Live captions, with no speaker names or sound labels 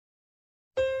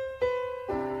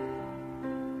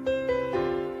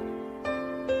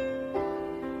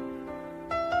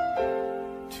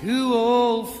Two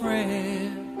old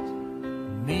friends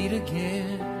meet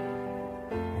again,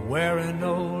 wearing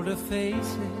older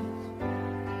faces,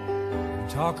 and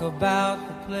talk about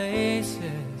the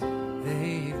places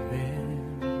they've been.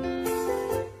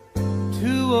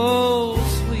 Two old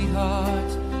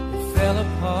sweethearts that fell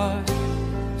apart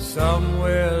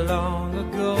somewhere long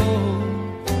ago.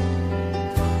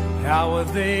 How were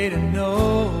they to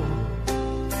know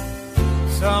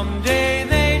someday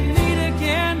they'd meet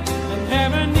again and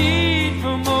have a need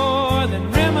for more than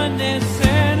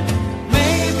reminiscing?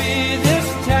 Maybe this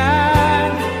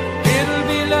time it'll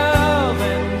be love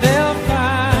and they'll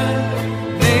find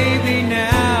maybe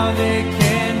now they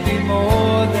can be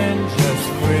more than just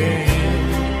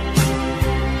friends.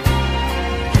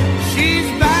 She's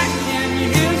back in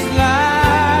his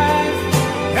life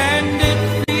and it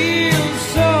feels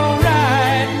so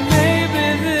right. Maybe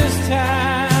this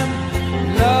time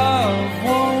love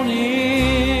won't end.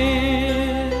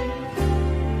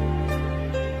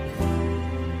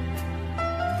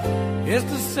 It's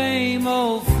the same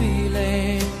old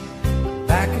feeling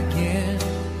back again.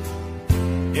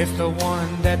 It's the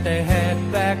one that they had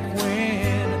back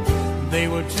when they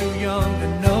were too young to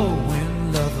know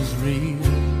when love was real.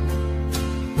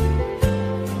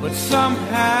 But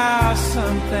somehow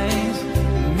some things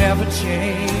never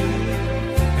change,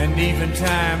 and even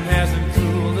time hasn't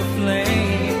cooled the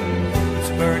flame.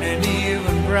 It's burning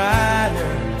even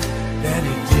brighter than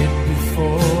it did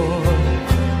before.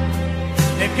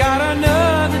 They've got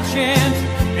another chance,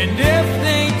 and if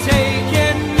they take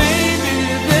it, maybe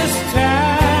this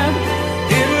time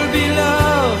it'll be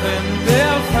love and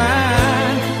they'll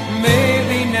find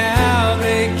maybe now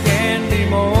they can be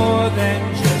more than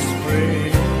just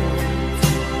friends.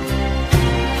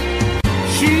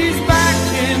 She's back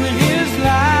in his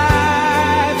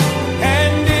life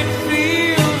and it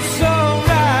feels so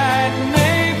right.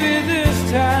 Maybe this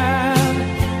time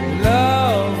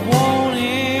love won't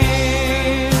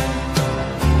end.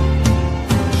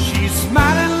 She's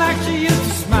smiling like she used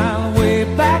to smile way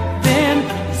back then.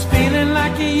 He's feeling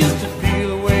like he used to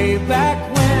feel way back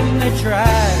when they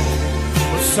tried.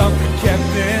 But something kept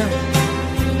them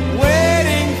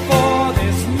waiting for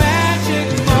this magic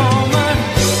moment.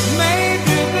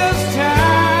 Maybe this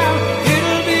time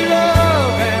it'll be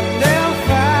love and they'll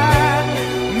find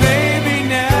maybe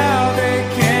now they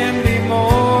can be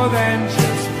more than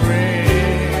just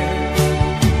friends.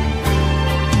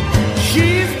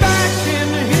 She's back in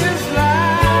his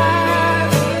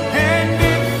life and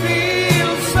it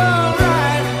feels so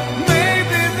right.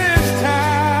 Maybe this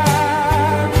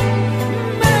time,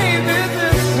 maybe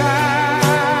this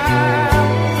time,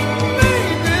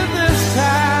 maybe this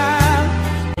time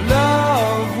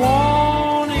love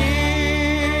won't end.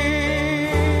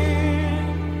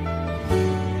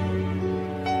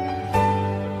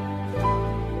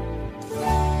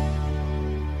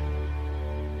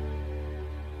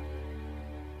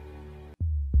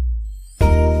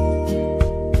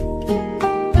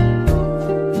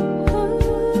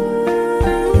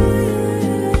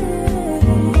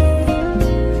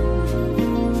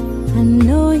 I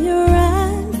know your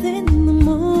eyes in the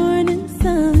morning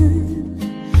sun.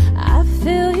 I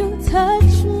feel you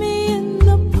touch me in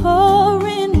the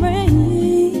pouring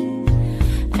rain.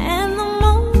 And the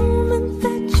moment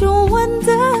that you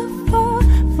wander far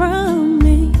from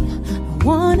me, I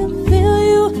wanna feel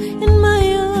you in my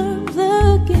arms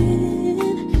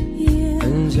again. Yeah.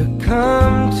 And you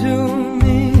come to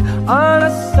me on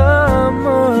a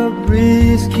summer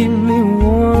breeze, keep me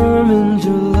warm in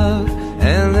your love,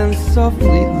 and then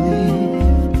softly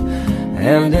leave.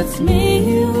 And it's me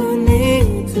you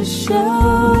need to show.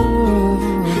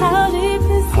 How deep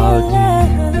is How your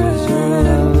deep is your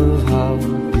love? How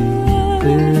deep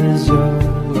is your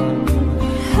love?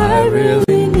 I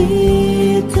really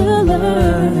need to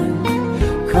learn,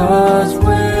 'cause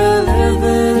we're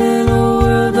living in a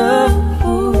world of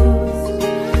fools,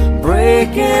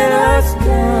 breaking us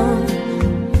down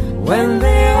when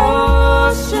they all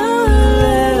should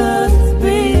let us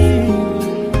be.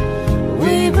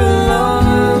 We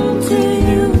belong to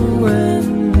you and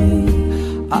me.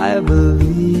 I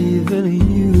believe in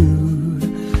you.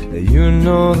 You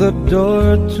know the door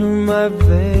to my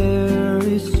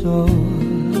very soul.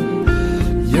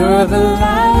 You're the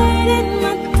light in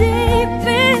my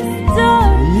deepest,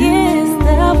 darkest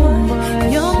hour.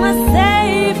 You're my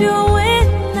savior when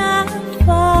I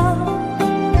fall.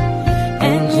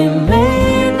 And you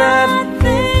may not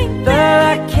think that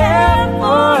I care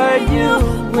for you,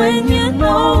 when you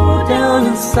know down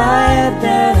inside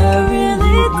that I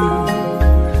really do.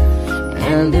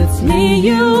 And it's me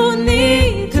you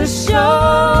need to show.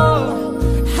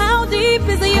 How deep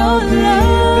is your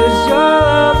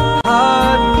love?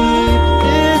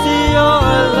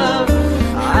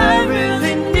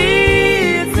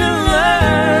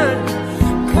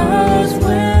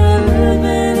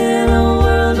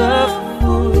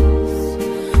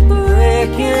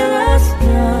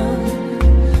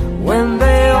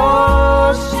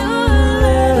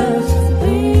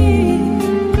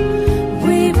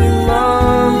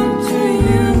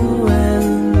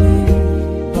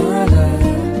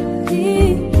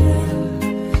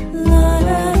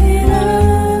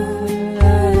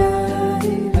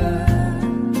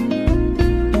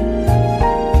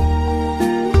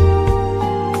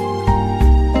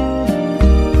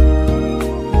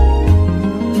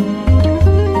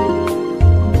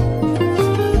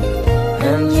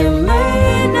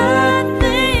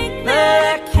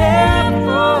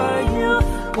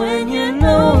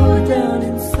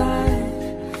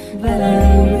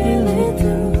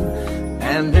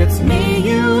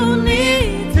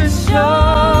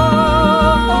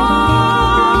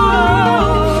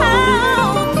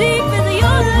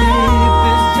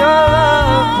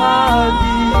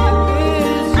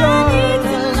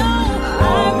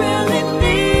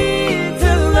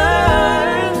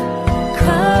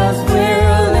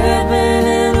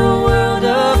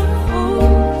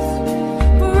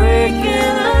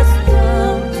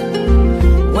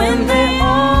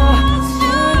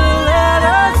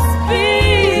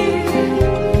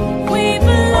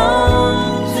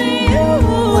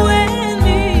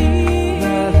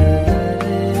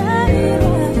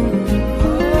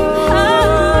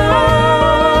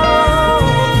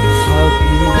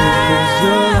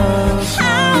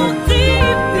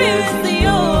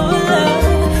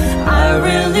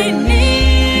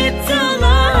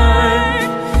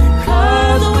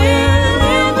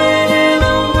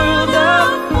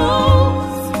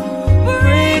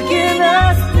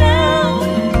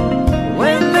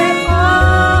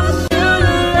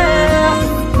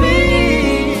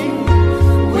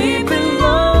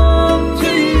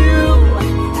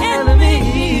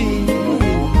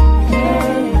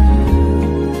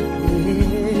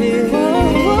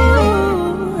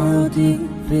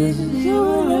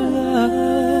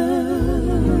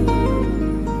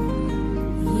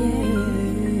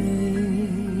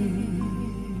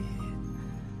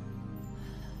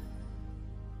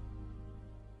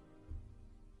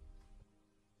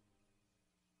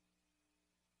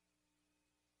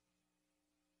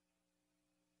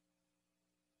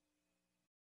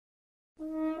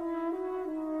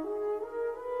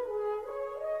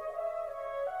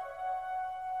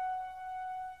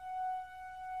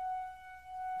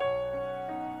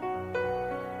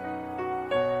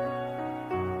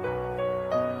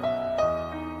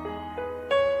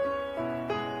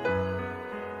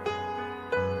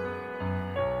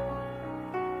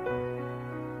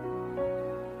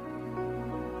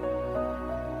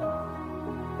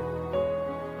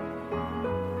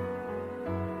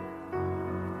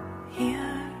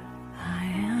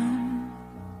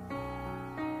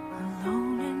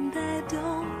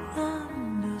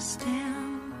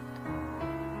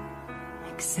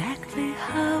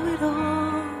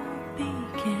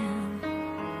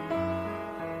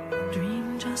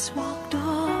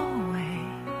 doorway.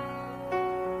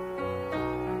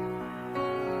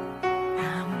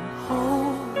 I'm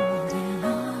holding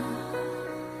on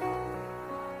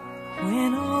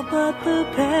when all but the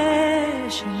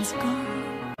passion's gone.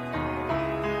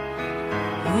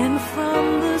 When from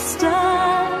the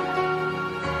start,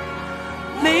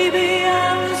 maybe I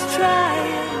was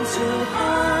trying too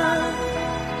hard.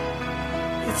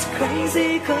 It's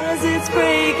crazy 'cause it's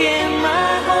breaking my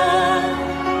heart.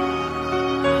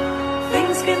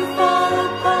 Things can fall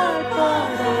apart,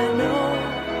 but I know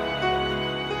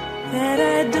that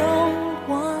I don't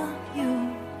want you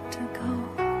to go.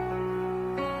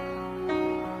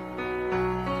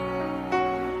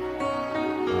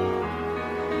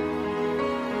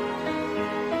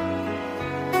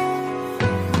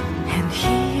 And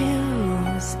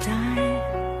heroes die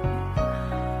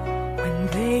when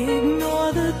they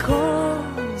ignore the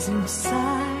cause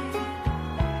inside,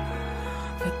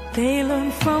 but they learn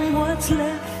from what's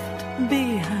left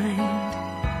behind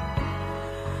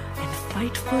and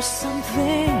fight for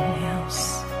something else.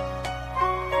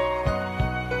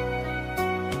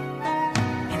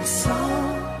 And so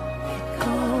it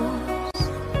goes,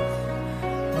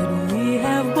 but we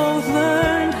have both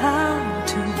learned how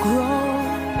to grow.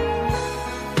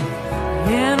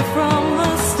 And from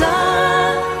the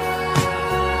start,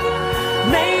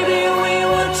 maybe we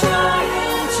were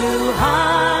trying too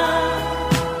hard.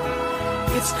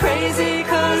 It's crazy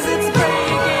 'cause it's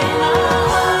breaking our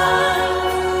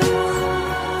heart.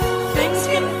 Things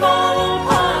can fall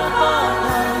apart, but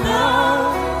I know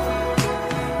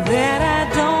that I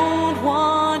don't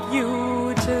want you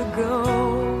to go.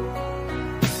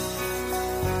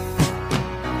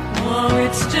 Or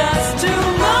it's just too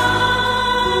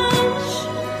much,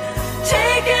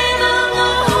 taking on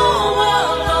the whole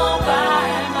world all by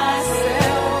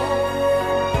myself.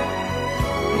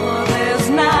 Well, there's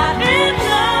not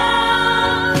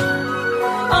enough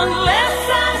unless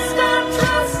I start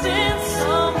trusting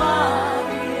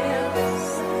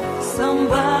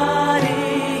somebody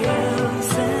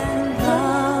else and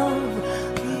love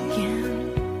again.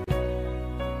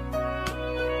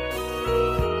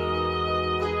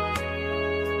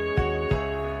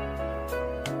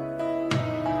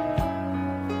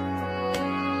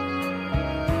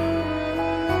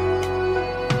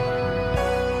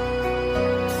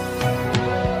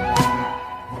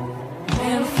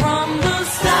 And from the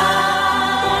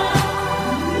start,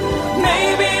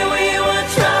 maybe we were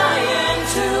trying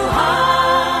too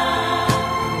hard.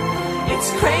 It's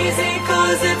crazy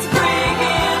 'cause it's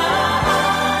breaking our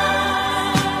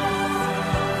heart.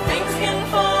 Things can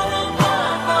fall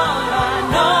apart, but I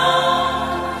know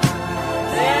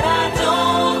that I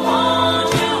don't want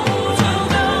you to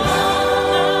go.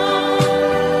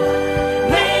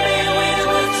 Maybe we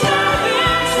were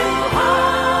trying too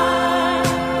hard.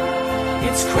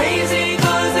 It's crazy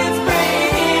 'cause it's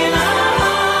breaking our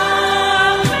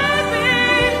heart. Maybe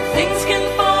things can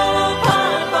fall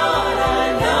apart, but I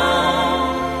know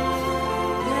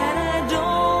that I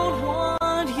don't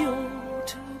want you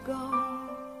to go.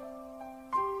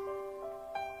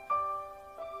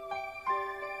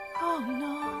 Oh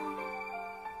no,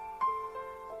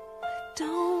 I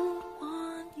don't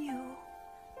want you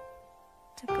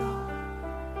to go.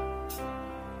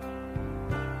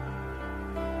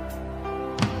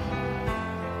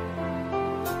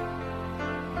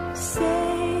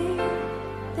 Say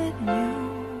that you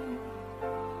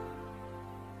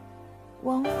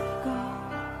won't go.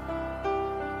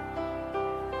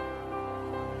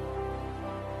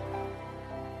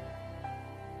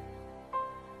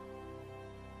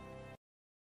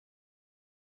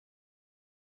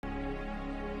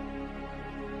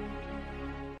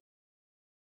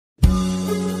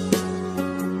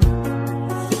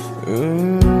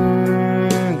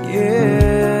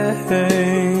 Yeah,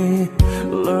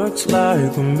 looks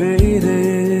like we made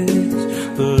it.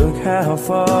 Look how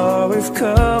far we've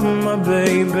come, my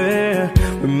baby.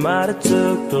 We might have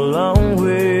took the long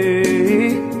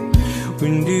way. We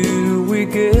knew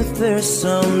we'd get there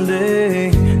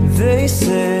someday. They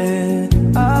said,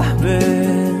 I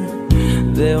bet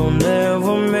they'll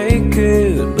never make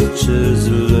it, but just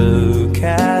look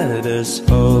at us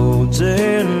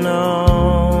holding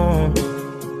on.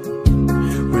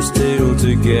 We're still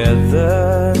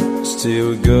together,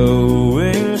 still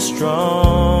going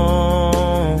strong.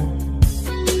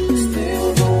 You're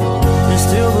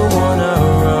still the one I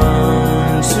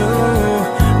run to,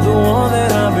 the one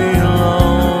that I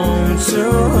belong to.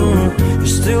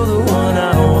 You're still the one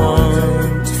I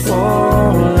want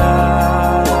for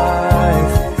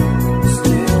life.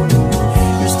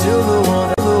 You're still the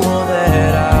one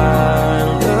that I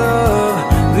love,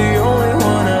 the only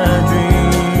one I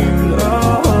dreamed of.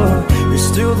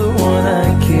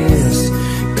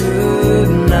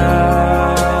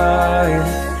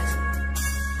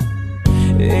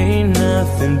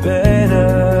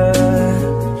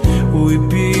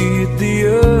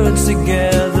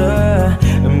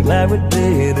 that we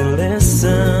didn't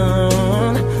listen.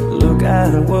 Look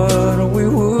at what we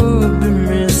would be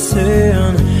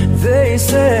missing. They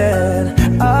said,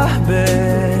 I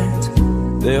bet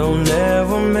they'll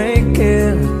never make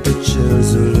it, but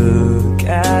just look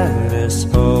at us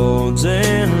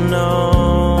holding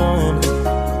on.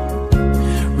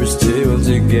 We're still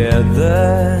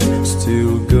together,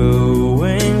 still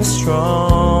going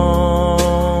strong.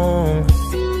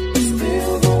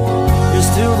 You're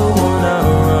still the one I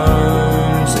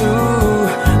run to,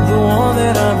 the one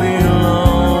that I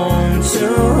belong to.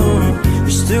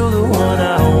 You're still the one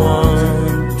I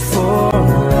want for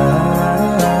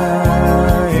life.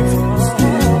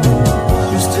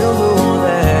 You're still the one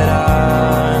that I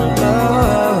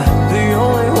love, the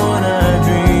only one I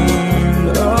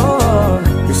dreamed of.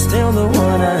 You're still the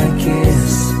one I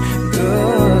kiss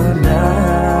goodnight.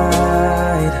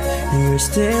 You're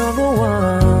still the one.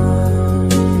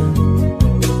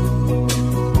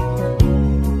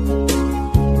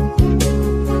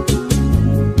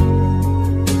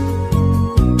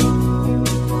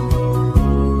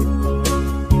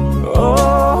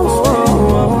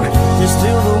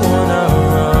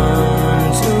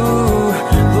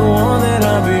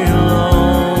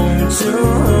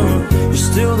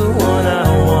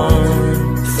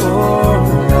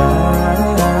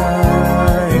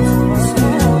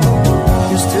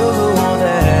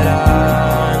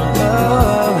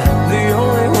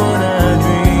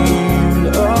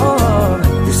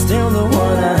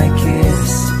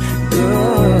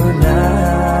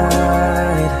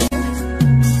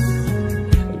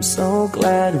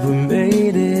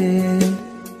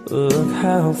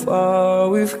 How far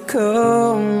we've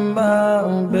come,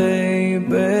 my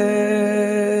baby.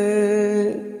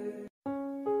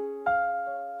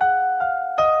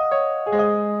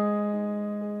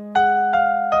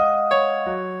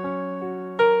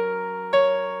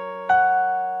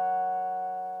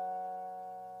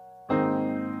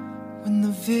 When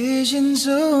the visions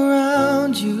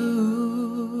around you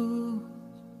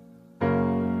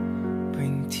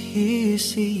bring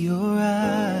tears to your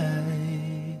eyes,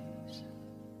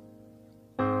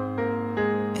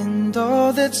 and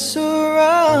all that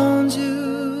surrounds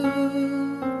you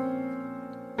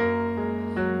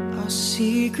are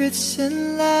secrets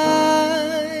and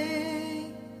lies,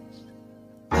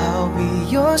 I'll be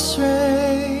your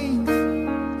strength,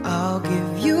 I'll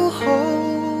give you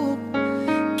hope,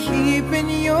 keeping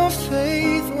your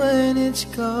faith when it's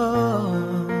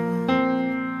gone.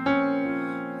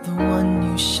 The one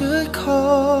you should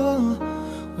call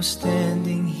was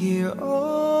standing here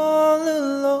all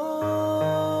alone.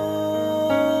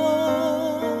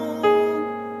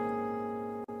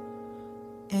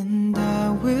 And I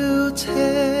will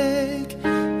take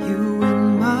you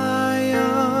in my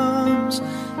arms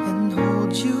and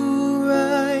hold you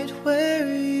right where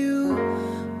you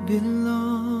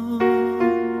belong,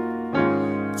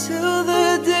 till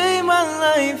the day my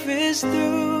life is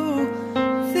through.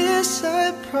 This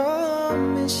I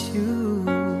promise you,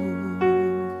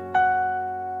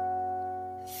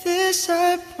 this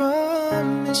I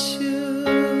promise you.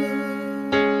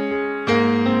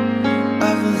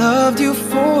 I've loved you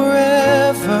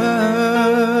forever,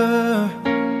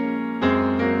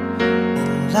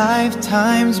 in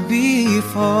lifetimes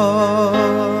before,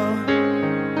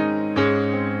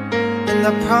 and I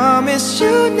promise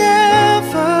you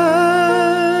never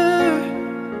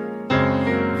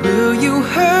will you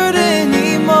hurt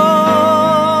anymore.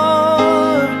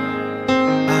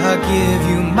 I'll give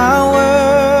you my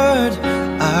word,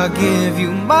 I'll give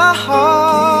you my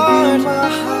heart.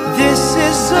 This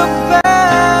is a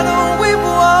battle we've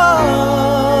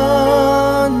won,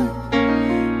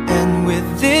 and with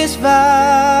this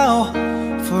vow,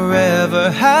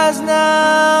 forever has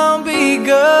now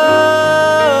begun.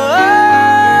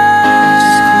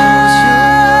 Just close your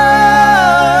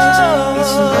eyes,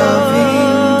 it's loving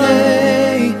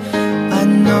day. I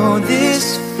know this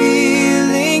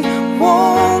feeling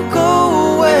won't go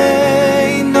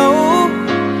away, no,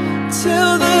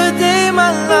 till the day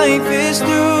my life is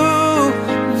through.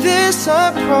 This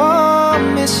I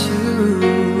promise you,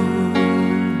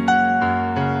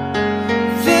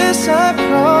 this I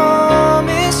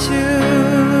promise you.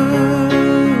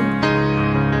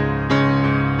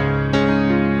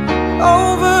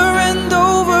 Over and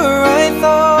over I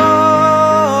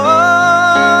thought,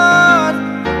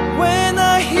 when I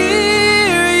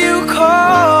hear you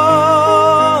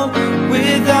call,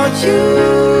 without you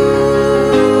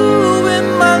in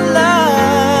my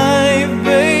life,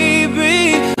 baby,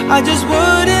 I just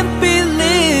wouldn't be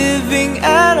living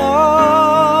at all.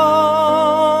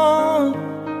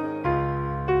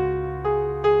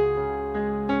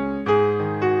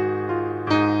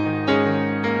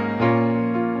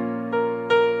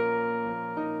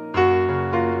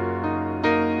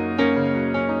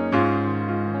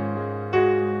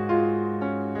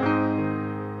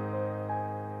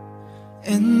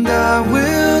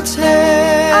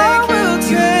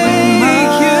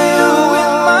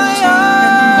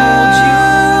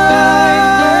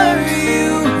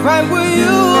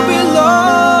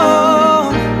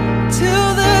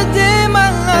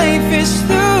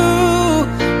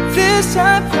 this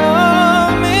I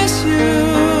promise you.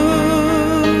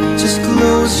 Just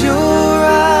close your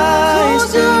eyes.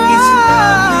 Close your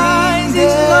eyes.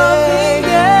 It's loving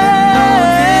day. Know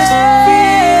this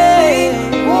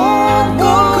feeling won't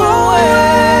go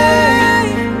away.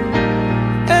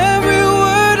 Every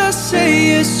word I say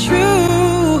is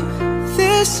true.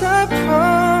 This I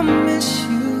promise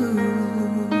you.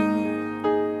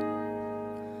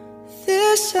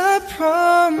 This I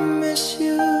promise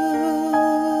you.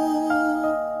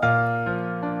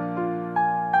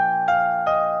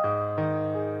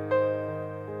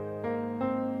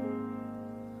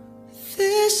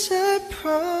 This I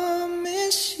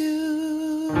promise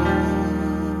you.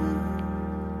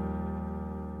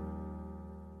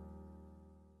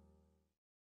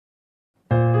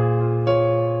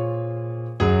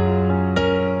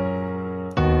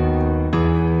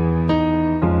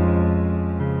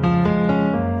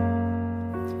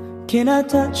 Can I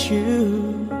touch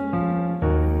you?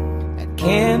 I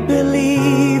can't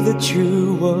believe that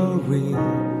you were real.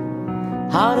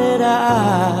 How did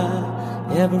I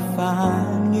ever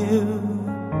find you?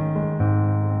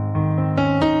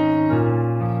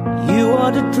 You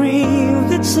are the dream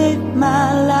that saved my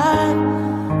life.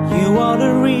 You are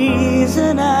the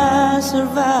reason I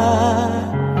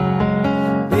survive,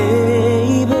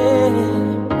 baby.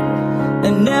 I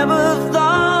never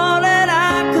thought that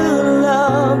I could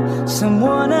love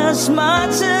someone as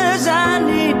much as I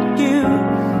need you.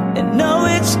 And know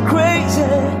it's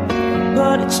crazy,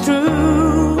 but it's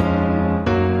true.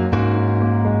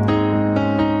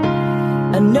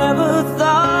 I never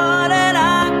thought that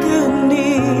I could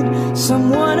need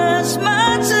someone as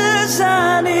much as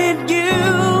I need you.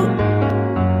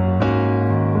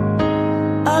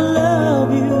 I love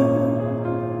you.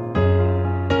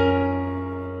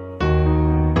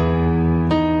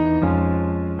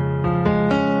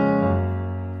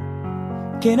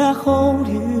 Can I hold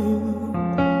you?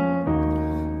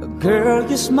 Girl,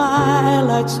 your smile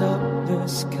lights up the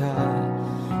sky.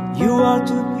 You are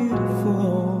too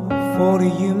beautiful for the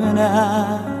human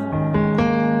eye.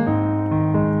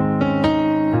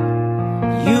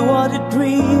 You are the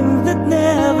dream that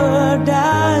never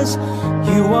dies.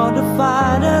 You are the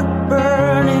fire that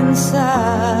burns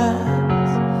inside,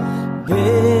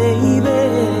 baby.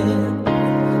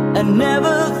 I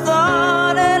never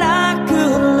thought that I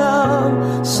could love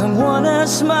someone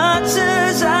as much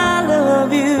as I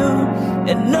love you.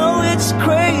 And know it's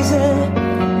crazy,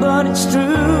 but it's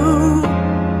true.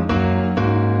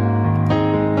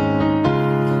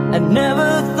 I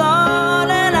never thought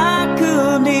that I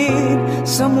could need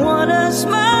someone as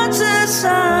much as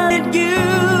I need you.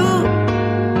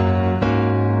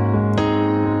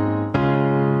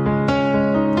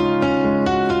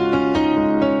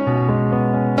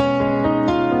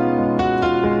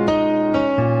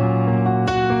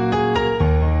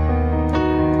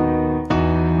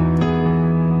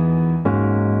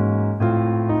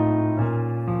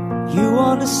 You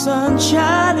are the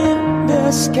sunshine in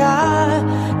the sky.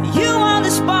 You are the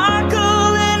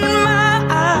sparkle in my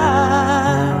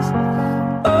eyes.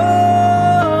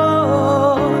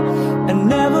 Oh, I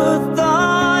never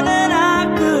thought that I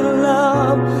could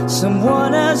love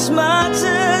someone as much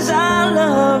as I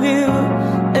love you.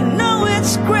 And know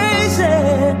it's crazy,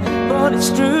 but it's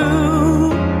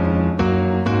true.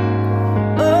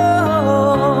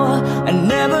 Oh, I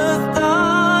never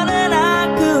thought that I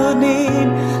could need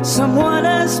someone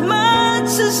as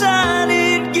much as I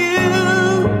need you.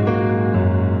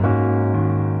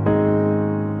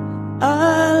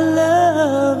 I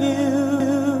love you.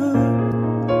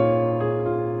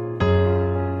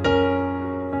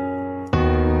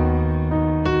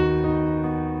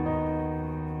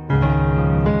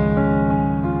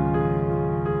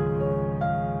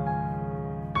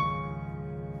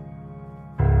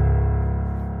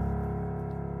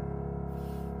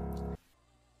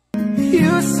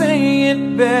 You say it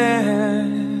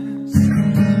best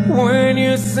when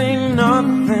you say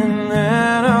nothing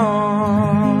at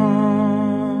all.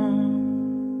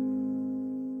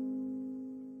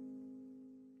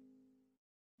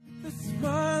 The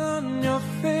smile on your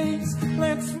face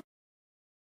lets me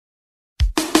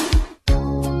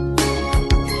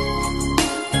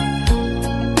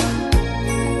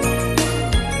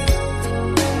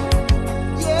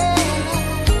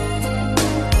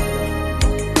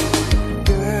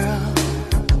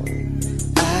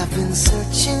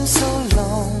searching so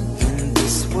long in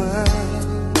this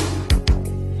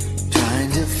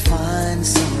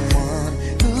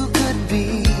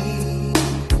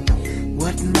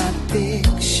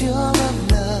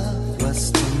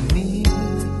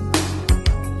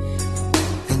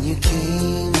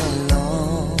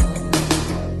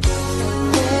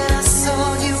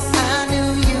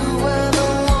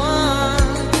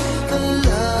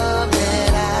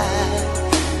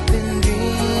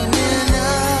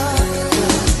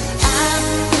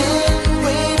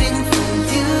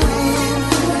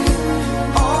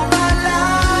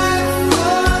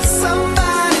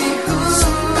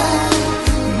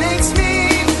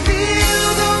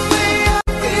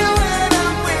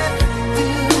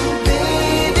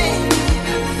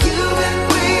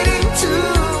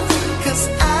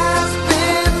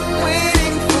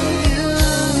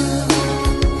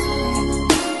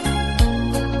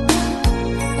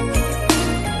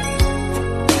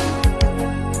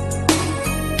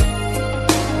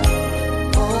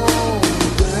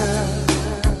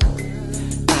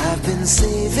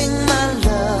saving my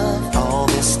love all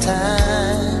this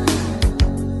time,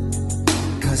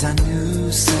 'cause I knew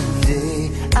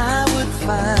someday I would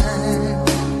find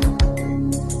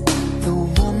the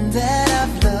one that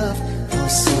I've loved for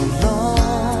so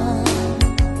long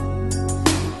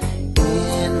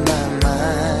in my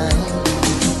mind.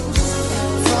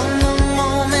 From the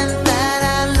moment that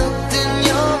I looked in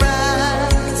your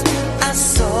eyes, I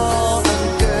saw a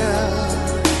girl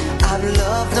I've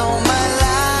loved all my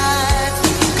life,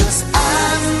 'cause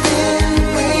I've been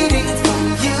waiting for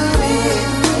you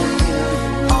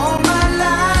all my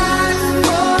life,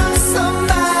 for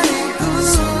somebody who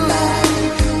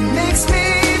makes me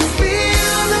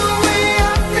feel the way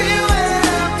I feel when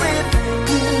I'm with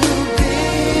you,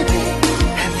 baby.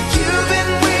 Have you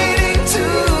been waiting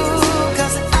too?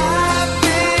 'Cause I've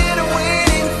been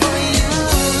waiting for you.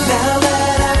 Now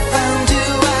that I found you,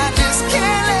 I just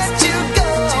can't let you go.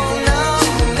 No,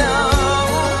 no,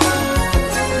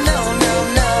 no, no,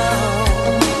 no.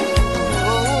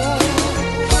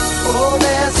 Oh,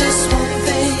 there's just one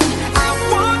thing I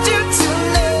want you to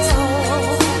know.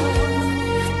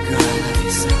 Girl, I love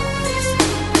you so.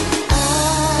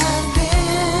 I've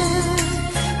been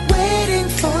waiting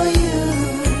for you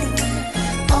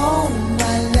all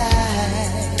my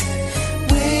life,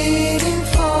 waiting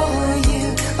for you.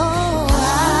 Oh,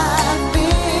 I've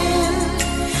been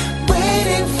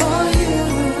waiting for you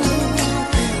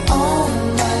all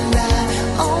my life,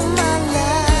 all my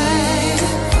life.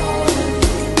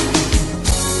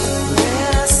 When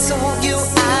I saw you,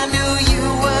 I knew you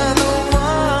were the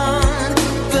one,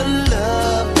 the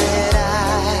love that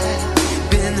I've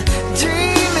been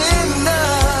dreaming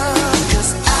of.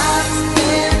 'Cause I've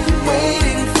been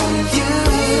waiting for you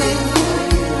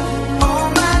all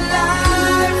my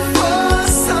life, for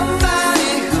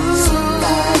somebody who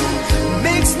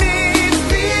makes me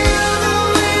feel the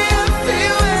way I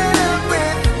feel when I'm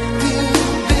with you,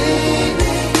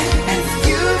 baby. And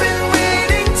you've been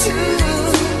waiting too.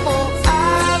 Oh,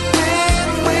 I've been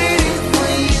waiting for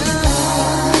you.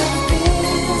 I've been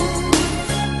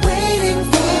waiting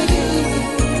for you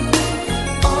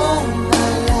all my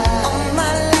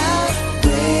life,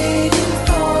 waiting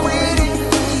for you.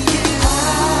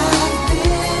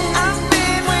 I've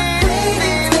been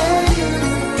waiting for you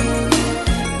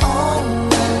all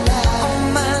my life,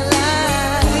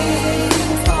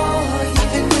 waiting for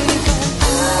you.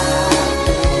 I've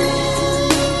been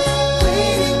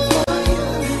waiting for you,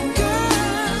 girl,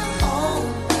 all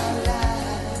my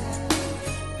life,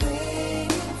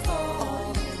 waiting for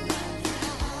you.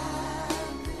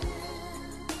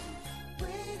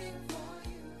 Waiting for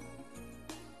you.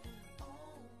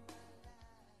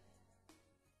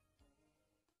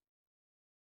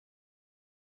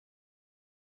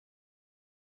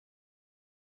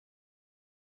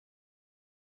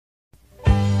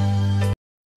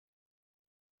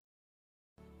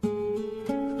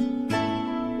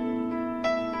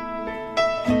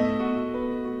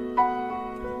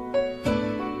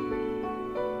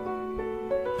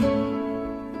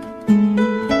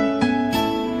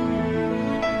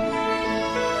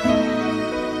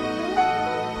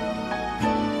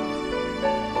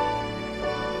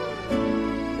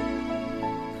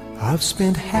 I've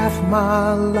spent half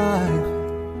my life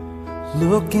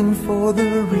looking for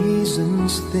the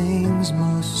reasons things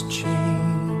must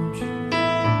change,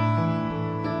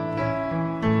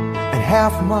 and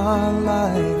half my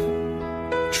life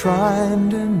trying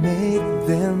to make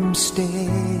them stay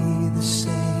the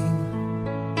same.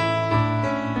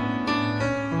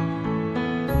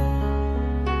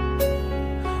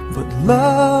 But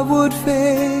love would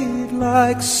fade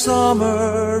like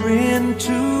summer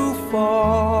into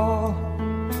fall.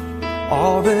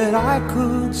 All that I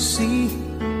could see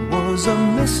was a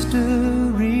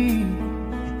mystery.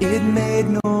 It made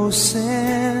no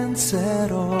sense at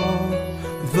all.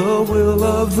 The will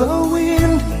of the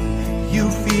wind, you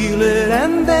feel it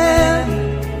and then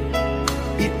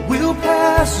it will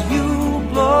pass you,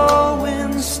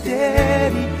 blowing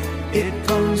steady. It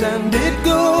comes and it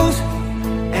goes,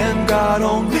 and God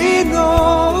only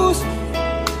knows.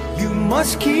 You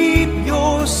must keep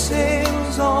your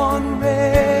sails on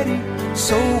ready,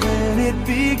 so when it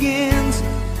begins,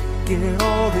 get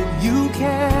all that you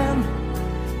can.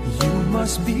 You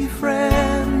must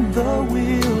befriend the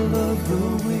will of the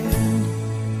wind.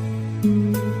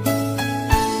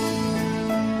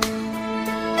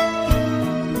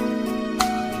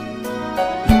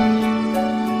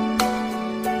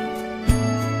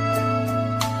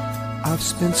 I've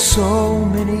spent so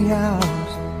many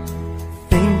hours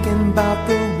thinking about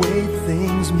the way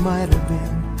things might have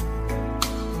been,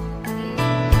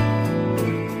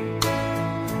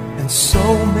 and so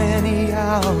many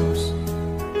hours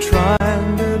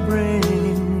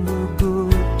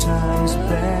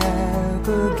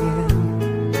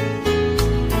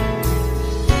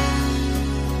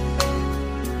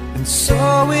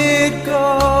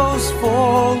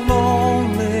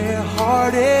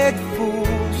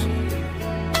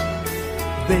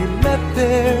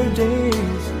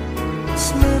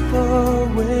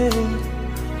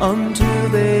until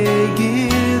they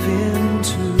give in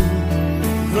to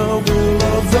the will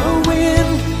of the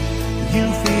wind. You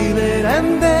feel it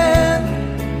and then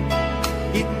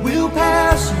it will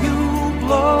pass you,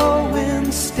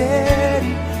 blowing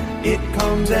steady. It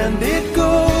comes and it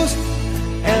goes,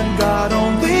 and God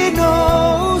only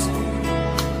knows.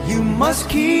 You must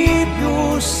keep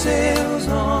your sails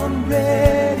on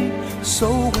ready, so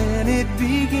when it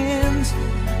begins,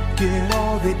 get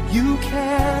all that you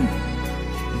can.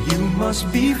 You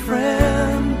must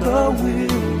befriend the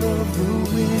will of the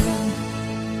wind.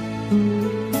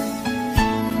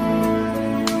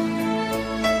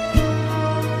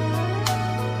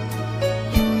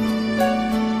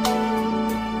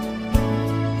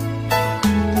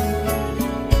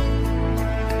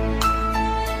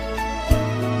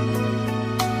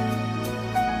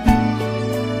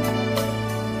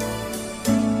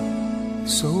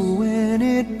 So when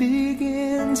it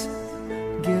begins,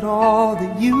 get all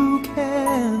that you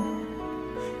can.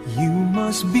 You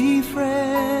must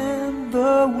befriend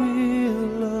the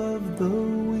will of the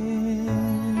wind.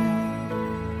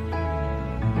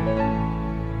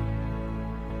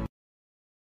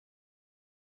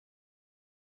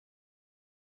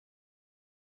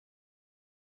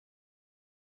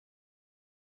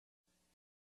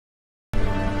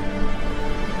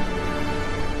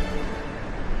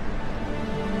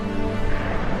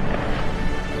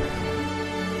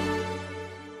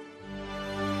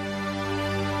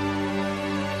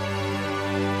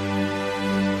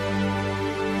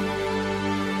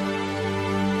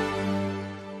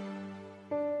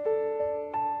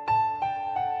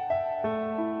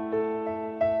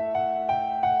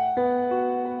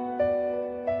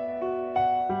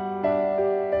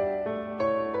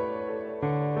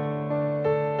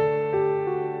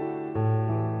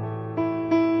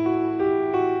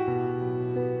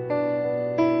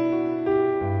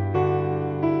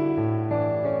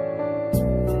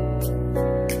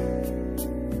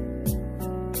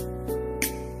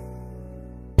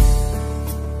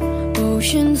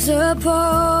 Oceans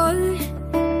apart,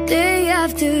 day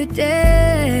after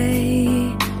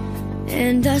day,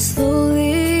 and I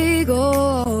slowly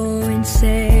go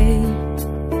insane.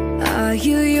 I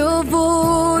hear your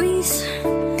voice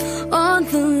on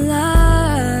the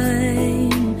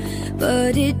line,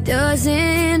 but it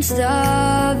doesn't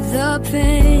stop the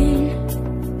pain.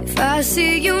 If I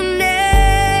see you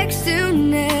next to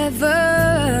never,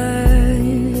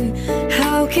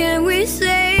 how can we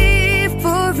say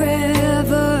forever?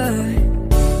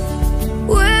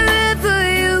 Wherever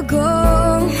you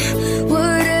go,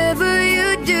 whatever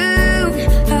you do,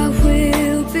 I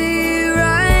will be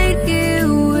right here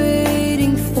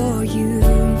waiting for you.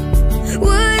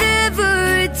 Whatever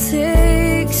it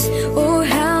takes, or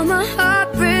how my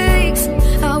heart breaks,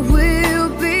 I will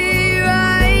be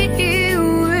right here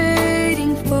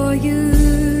waiting for you.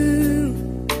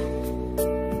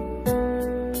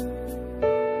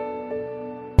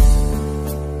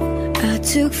 I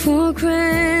took for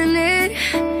granted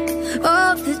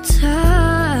all the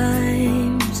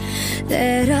times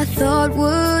that I thought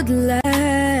would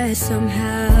last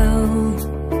somehow.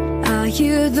 I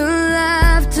hear the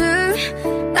laughter,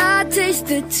 I taste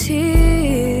the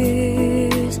tears,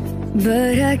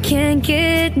 but I can't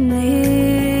get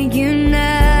near you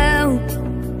now.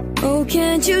 Oh,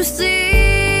 can't you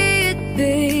see it,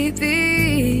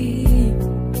 baby?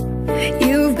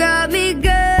 You've got me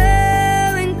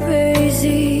going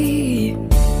crazy.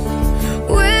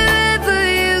 Wherever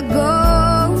you go,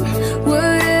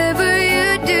 whatever you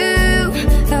do,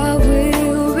 I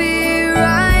will be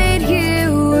right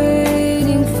here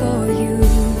waiting for you.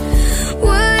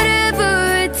 Whatever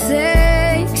it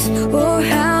takes, or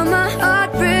how my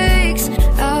heart breaks,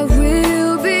 I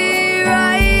will be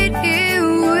right here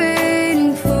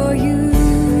waiting for you.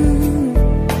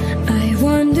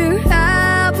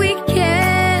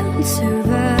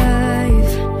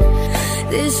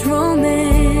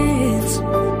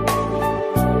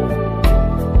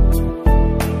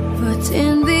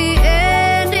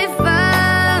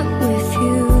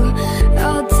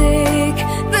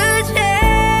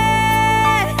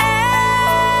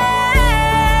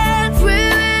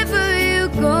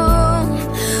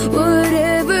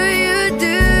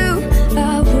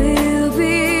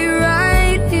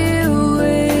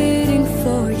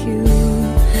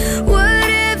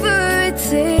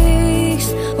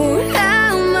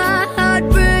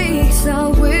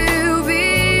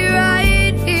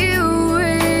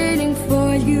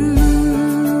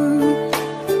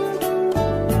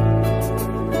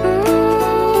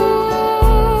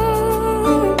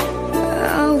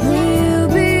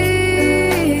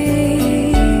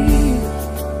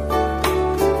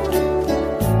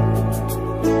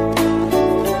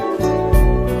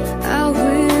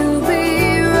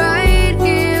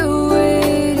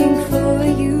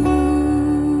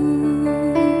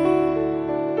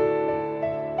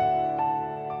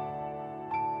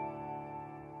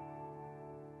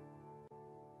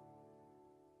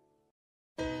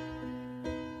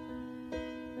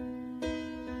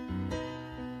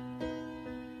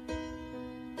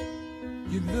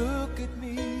 You look at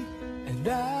me and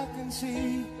I can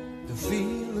see the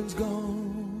feeling's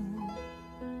gone.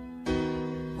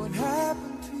 What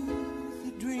happened to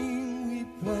the dream we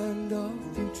planned our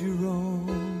future on?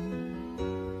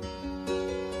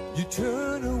 You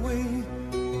turn away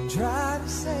and try to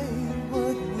say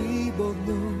what we both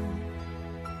know,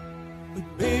 but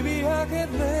baby, I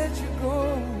can't let you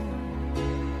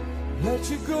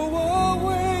go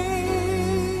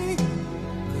away.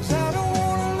 'Cause I don't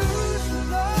wanna lose your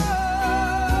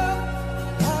love.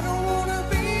 I don't wanna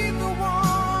be the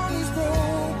one who's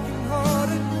broken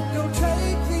hearted. Don't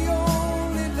take the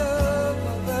only love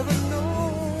I've ever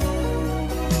known.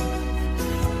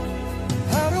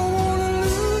 I don't wanna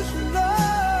lose your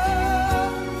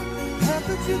love. How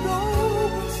could you go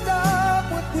and stop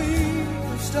what we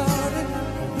started?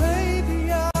 Oh, baby,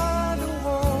 I don't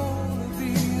wanna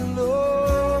be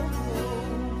alone.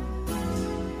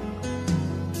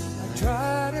 I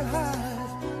try to hide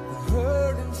the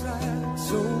hurt inside,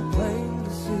 so plain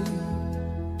to see.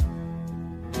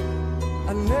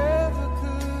 I never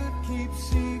could keep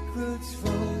secrets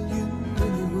from you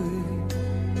anyway.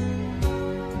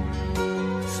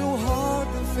 So hard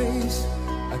to face,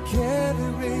 I can't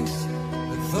erase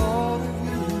the thought of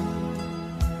you.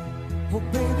 Oh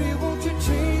baby, won't you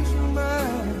change your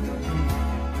mind?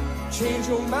 Change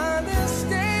your mind and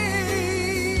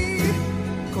stay.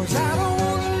 'Cause I don't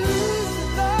wanna lose the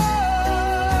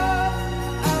love.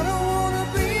 I don't wanna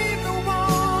be the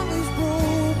one who's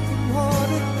broken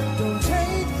hearted. Don't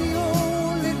take the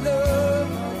only love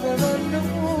I've ever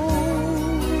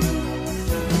known.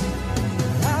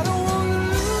 I don't wanna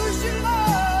lose your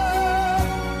love.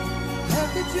 How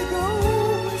could you go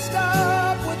and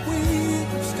stop what we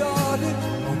started?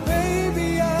 Oh baby,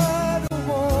 I don't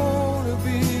wanna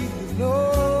be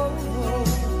alone.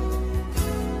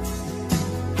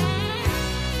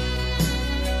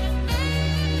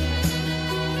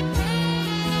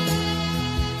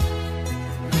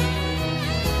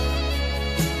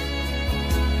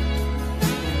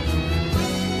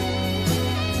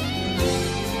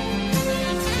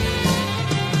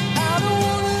 I don't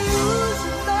wanna lose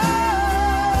your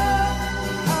love.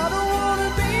 I don't wanna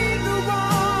be the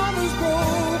one who's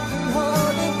broken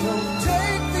hearted. Don't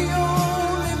take the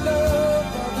only love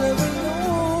I've ever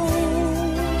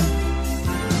known.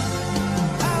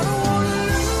 I don't wanna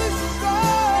lose your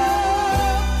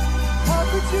love. How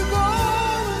could you go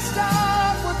and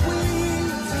stop what we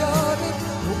started?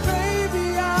 Oh baby,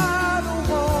 I don't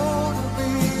wanna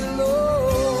be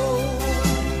alone.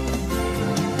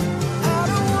 I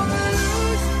don't wanna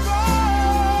lose your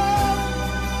love.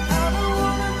 I don't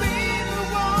wanna be the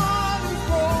one who's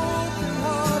broken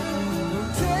hearted.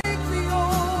 Don't take the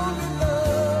only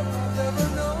love I've ever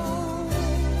known.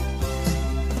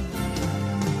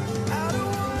 I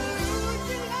don't wanna lose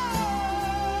your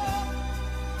love.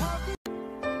 How could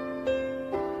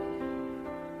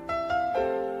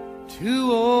Two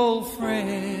old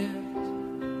friends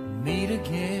meet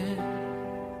again,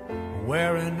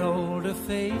 wearing older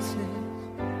faces,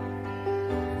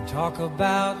 and talk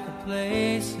about the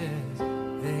places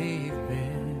they've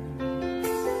been.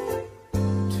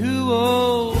 Two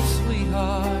old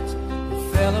sweethearts who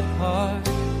fell apart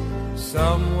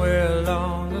somewhere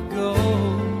long ago.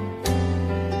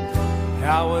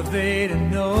 How were they to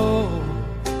know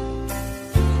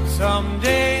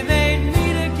someday they'd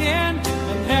meet again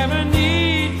and have a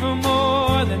need for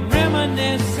more than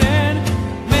reminiscing?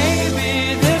 Maybe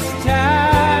this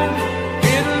time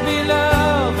it'll be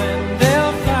love and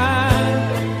they'll find.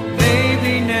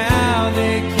 Maybe now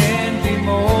they can be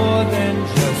more than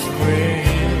just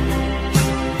friends.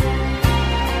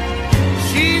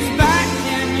 She's back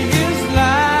in his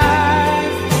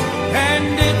life and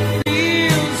it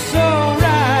feels so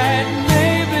right.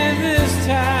 Maybe this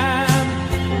time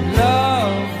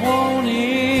love won't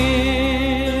end.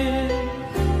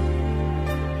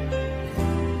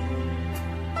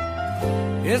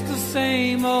 It's the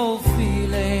same old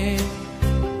feeling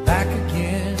back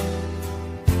again.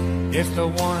 It's the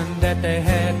one that they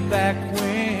had back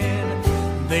when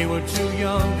they were too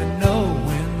young to know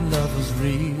when love was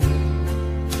real.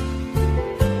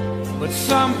 But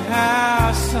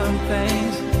somehow some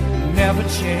things never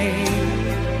change,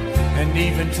 and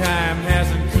even time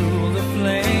hasn't cooled the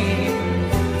flame.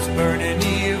 It's burning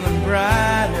even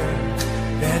brighter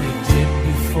than it did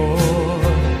before.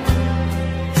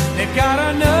 They've got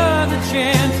another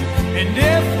chance, and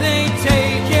if they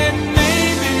take it,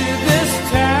 maybe this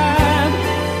time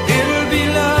it'll be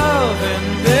love and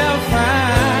they'll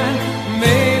find.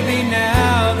 Maybe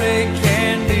now they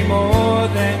can be more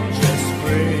than just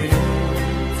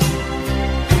friends.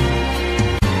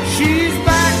 She's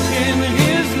back in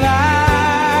his life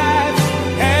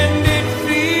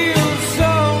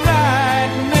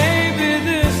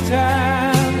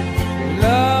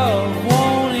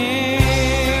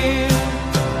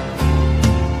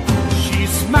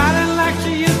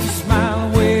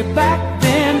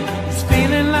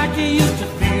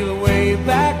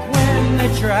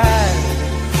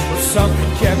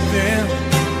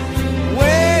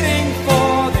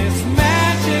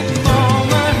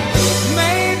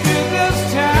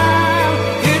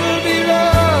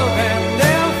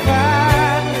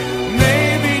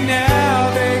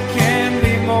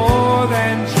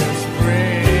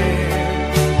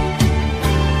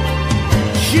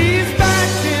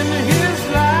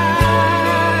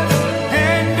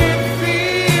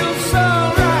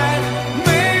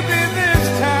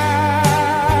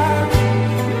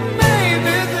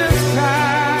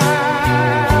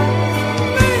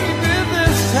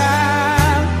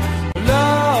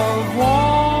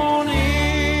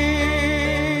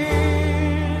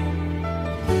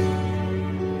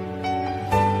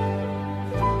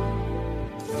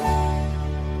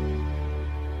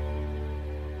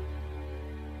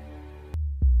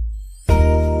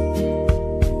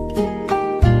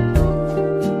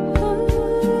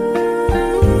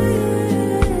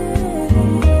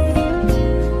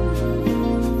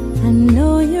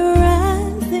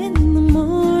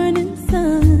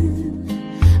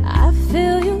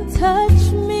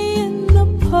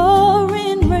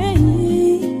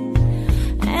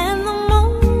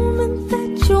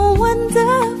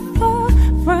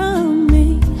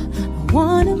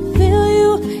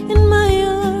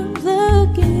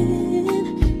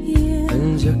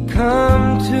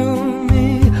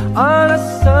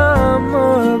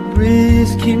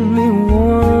keep me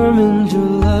warm in your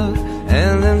love,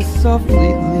 and then softly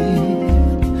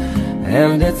leave.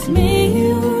 And it's me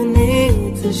you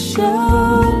need to show.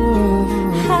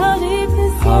 How deep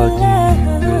is How your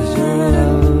deep is your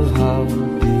love? How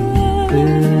deep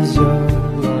is your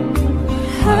love?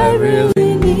 I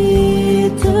really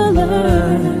need to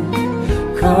learn,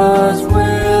 'cause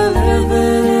we're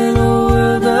living in a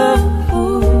world of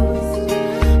fools,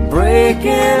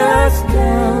 breaking us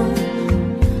down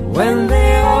when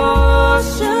they all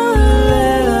should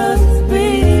let us be.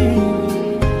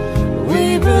 We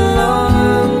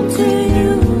belong to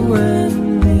you and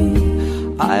me.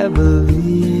 I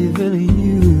believe in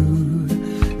you.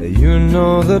 You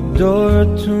know the door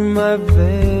to my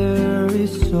very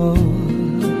soul.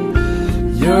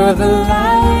 You're the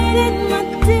light in my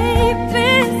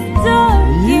deepest,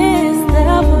 darkest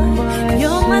hour.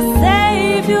 You're my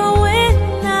savior when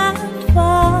I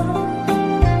fall.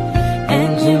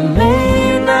 And you may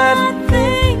not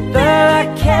think that I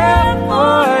care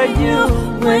for you,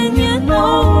 when you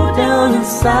know down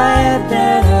inside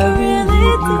that I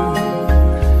really do.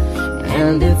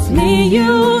 And it's me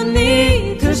you need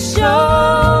to show.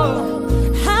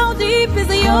 How deep is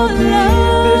your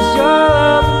love? Is your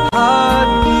love? How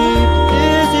deep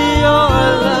is your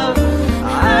love?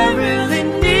 I really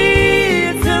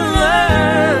need to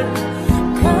learn,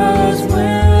 'cause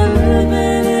we're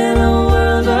living in a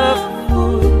world of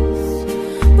fools,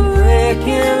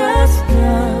 breaking us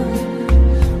down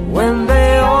when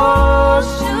they all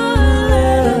should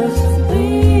let us be.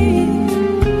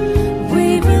 We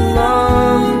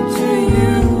belong to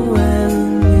you and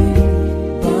me.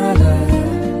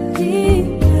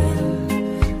 Ba-da-dee-da,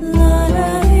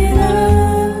 la-da-dee-da,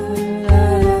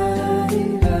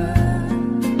 la-da-dee-da.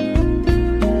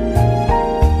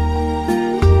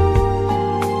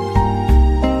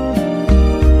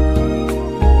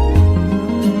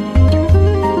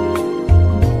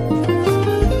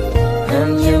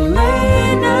 And you may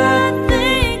not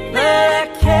think that I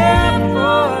care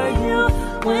for you,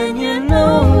 when you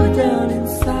know down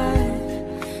inside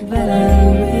that I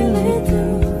really do.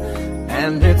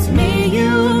 And it's Me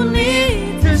you need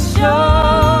to show.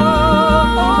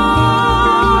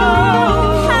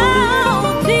 How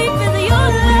deep is your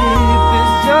love?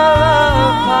 is your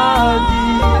love? How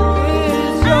deep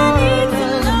is I your need to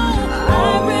love? know. I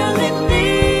really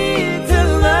need to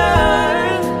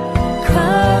learn,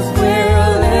 'cause we're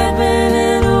living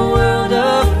in a world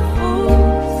of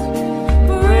fools,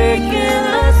 breaking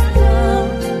us down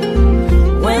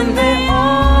when they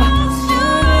all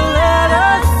should let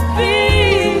us be.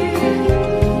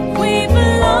 We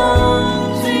belong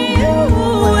to you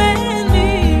and me.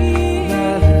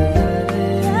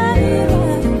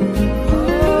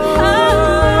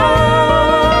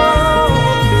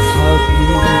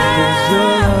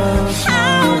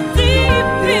 How deep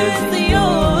is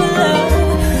your love?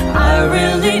 I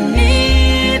really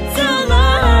need to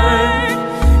learn,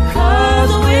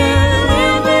 'cause we're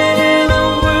living in a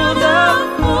world of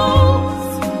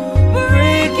fools,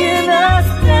 breaking us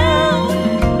down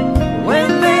when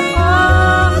they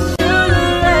all should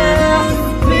let us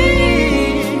be.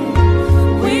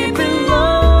 We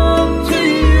belong to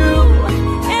you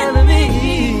and me.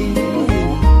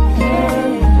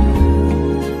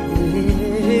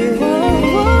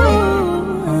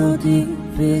 How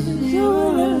deep is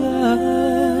your love?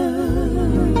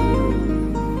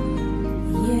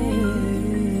 Yeah.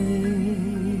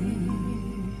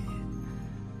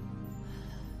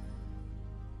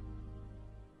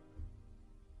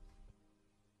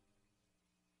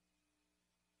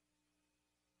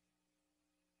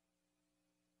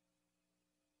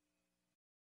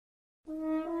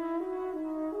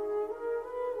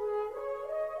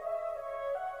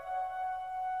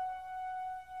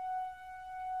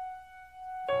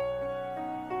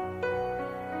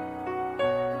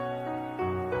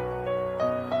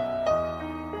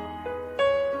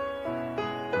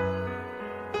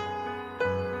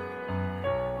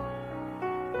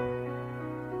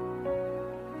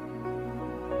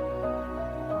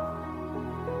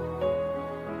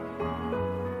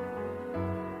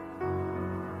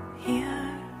 Here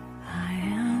I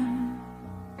am,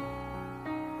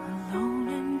 alone,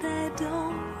 and I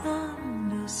don't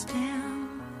understand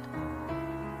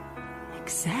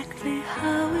exactly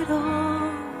how it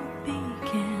all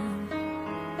began.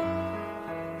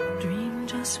 The dream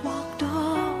just walked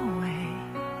away.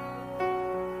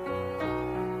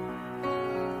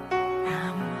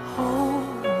 I'm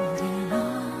holding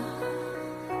on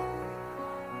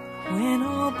when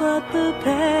all but the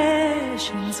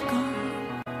passion's gone.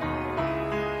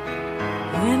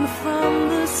 When from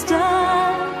the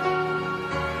start,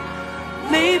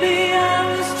 maybe I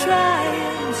was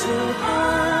trying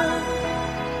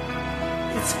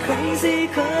crazy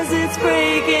 'cause it's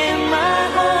breaking my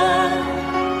heart.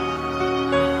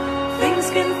 Things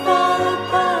can fall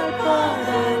apart, but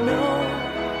I know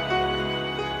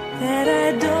that I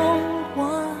don't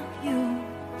want you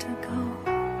to go.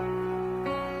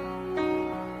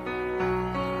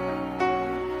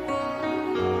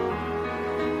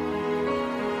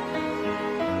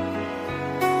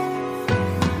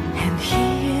 And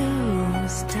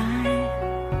heroes die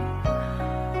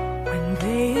when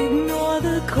they ignore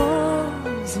the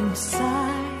cause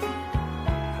inside,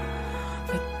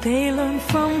 but they learn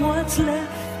from what's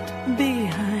left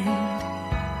behind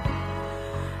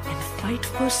and fight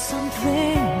for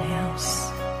something else.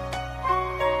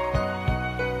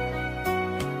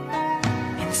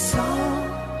 And so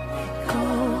it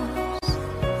goes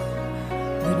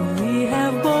that we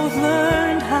have both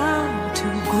learned how to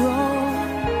grow.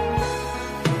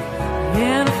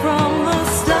 And from the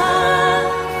start,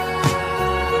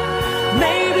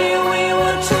 maybe we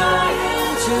were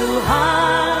trying too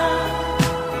hard.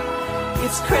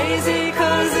 It's crazy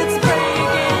 'cause it's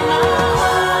breaking our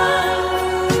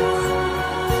heart.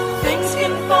 Things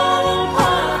can fall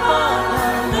apart, but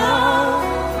I know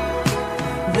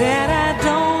that I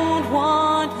don't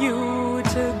want you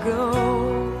to go.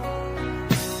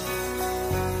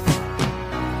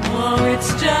 Oh,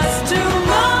 it's just too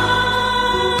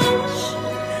much,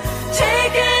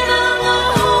 taking on the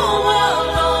whole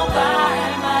world all by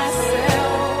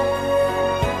myself.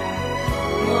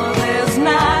 Well, there's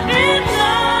not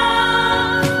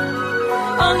enough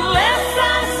unless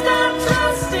I start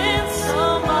trusting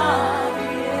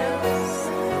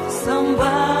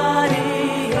somebody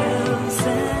else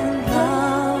and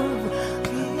love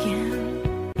again.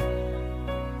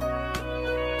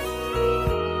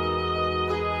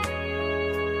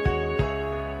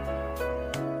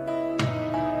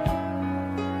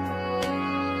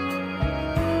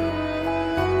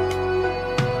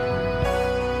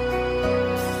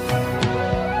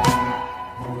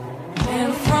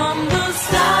 And from the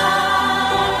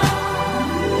start,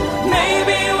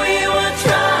 maybe we were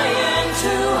trying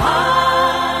too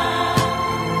hard.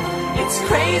 It's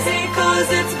crazy 'cause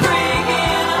it's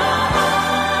breaking our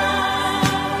heart.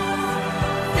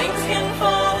 Things can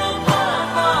fall apart,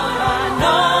 but I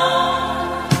know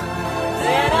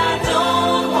that I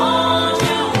don't want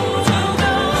you to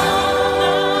go.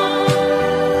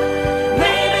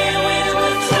 Maybe we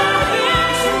were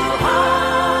trying too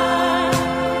hard.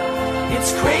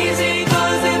 It's crazy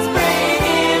 'cause it's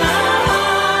breaking our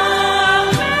heart.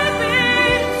 Maybe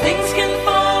things can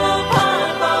fall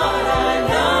apart, but I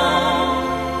know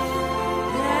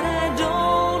that I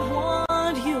don't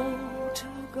want you to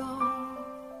go.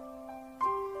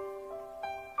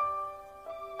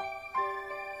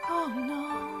 Oh no,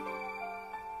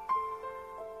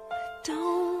 I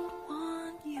don't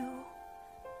want you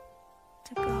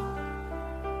to go.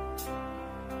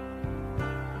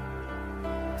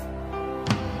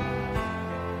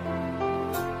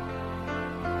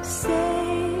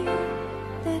 Say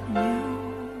that you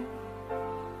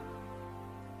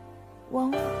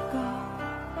won't go.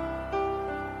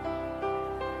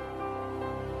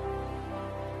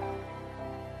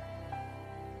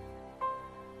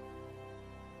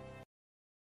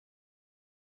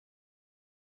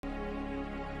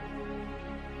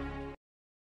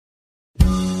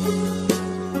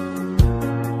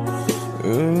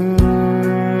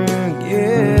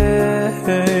 Yeah,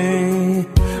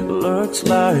 looks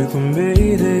like we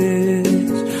made it.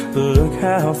 Look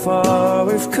how far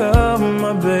we've come,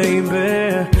 my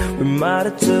baby. We might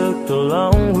have took the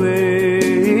long way.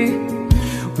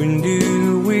 We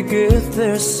knew we'd get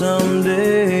there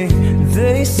someday.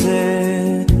 They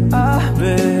said, I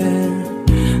bet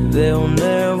they'll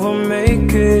never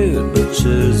make it, but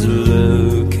just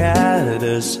look at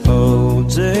us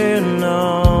holding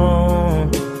on.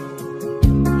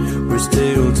 We're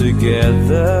still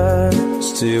together,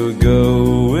 still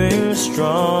going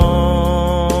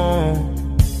strong.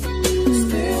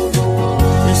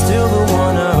 You're still the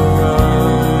one I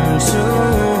run to,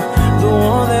 the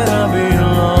one that I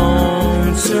belong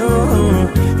to.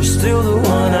 You're still the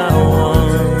one I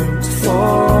want for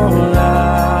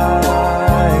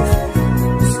life.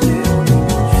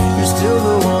 You're still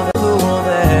the one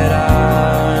that I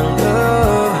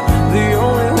love, the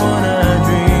only one I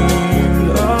dreamed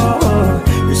of.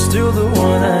 You're still the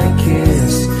one I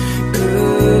kiss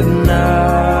goodnight.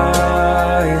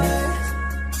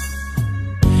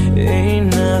 Ain't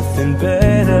nothing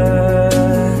better.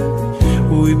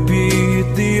 We beat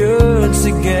the odds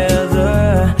together.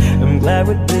 I'm glad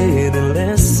we didn't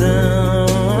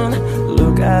listen.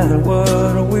 Look at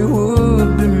what we would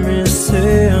be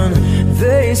missing.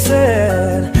 They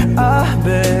said, I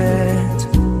bet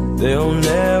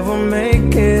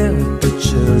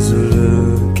just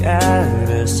look at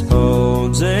us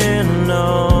holding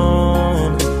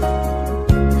on.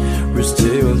 We're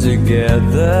still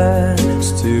together,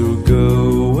 still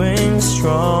going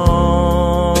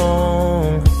strong.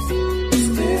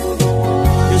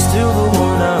 You're still the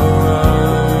one I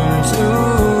run to,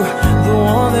 the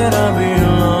one that I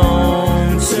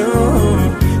belong to.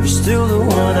 You're still the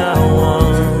one I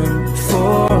want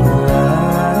for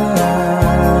life.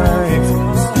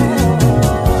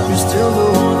 You're still the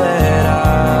one that I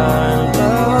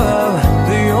love,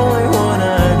 the only one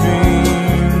I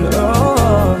dreamed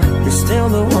of. You're still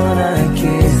the one I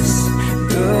kiss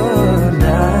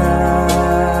goodnight.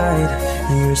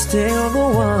 You're still the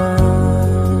one.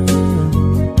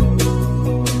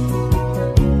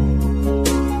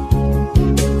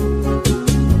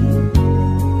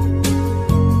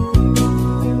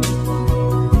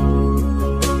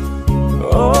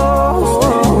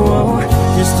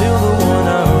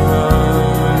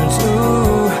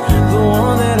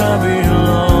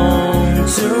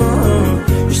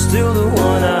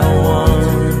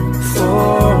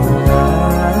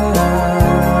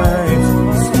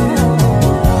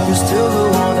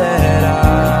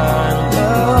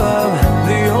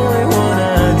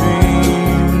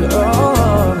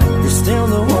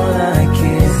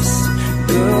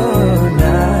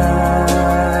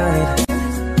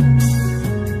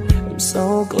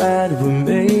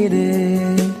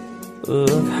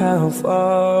 How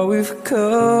far we've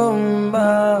come,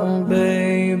 my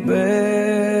baby.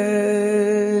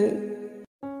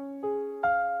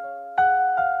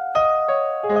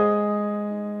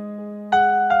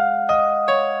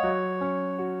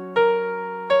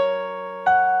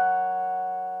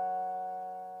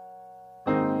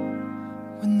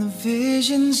 When the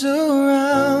visions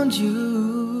around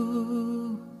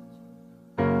you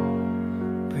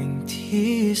bring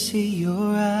tears to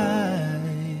your eyes,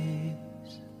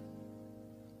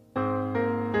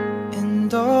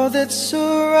 and all that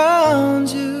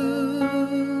surrounds you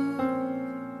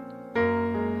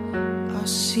are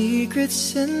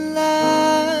secrets and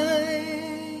lies,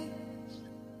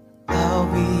 I'll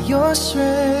be your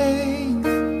strength,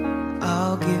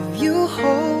 I'll give you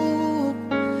hope,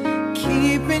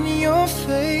 keeping your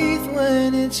faith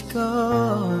when it's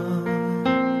gone.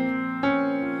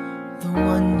 The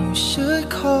one you should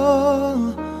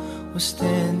call was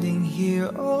standing here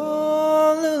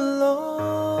all alone.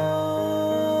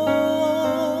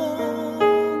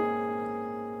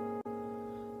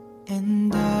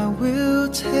 And I will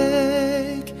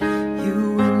take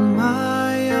you in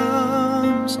my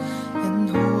arms and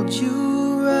hold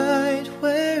you right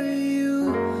where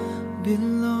you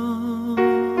belong,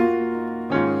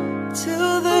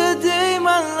 till the day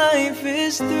my life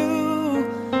is through.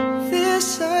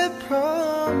 This I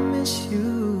promise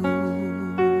you.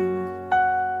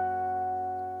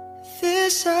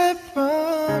 This I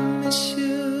promise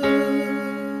you.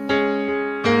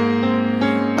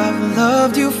 I've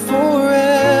loved you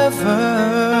forever,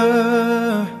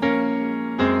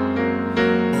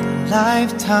 in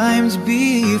lifetimes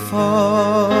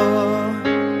before,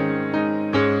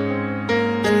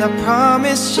 and I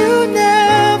promise you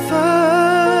never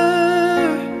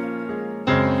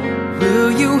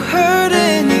will you hurt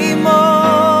anymore.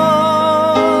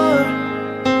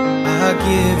 I'll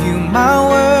give you my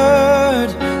word,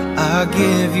 I'll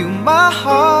give you my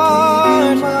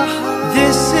heart.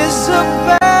 This is a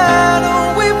battle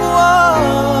we've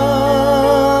won,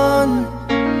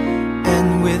 and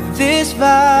with this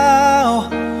vow,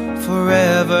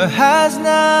 forever has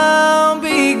now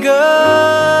begun.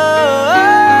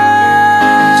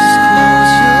 Just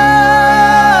close your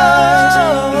eyes,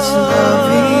 it's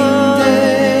loving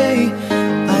day.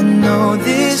 I know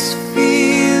this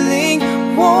feeling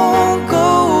won't go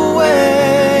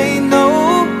away, no,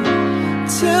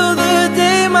 till the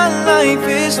day my life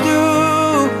is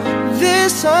through.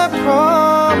 This I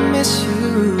promise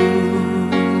you.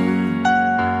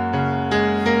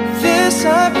 This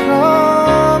I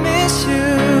promise you.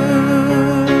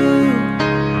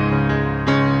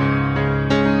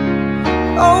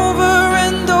 Over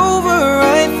and over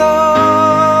I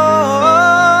thought,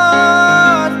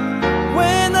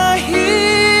 when I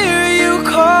hear you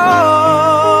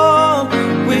call,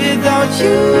 without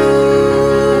you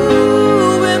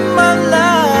in my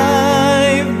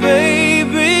life,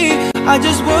 baby, I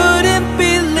just wouldn't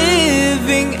be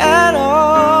living out.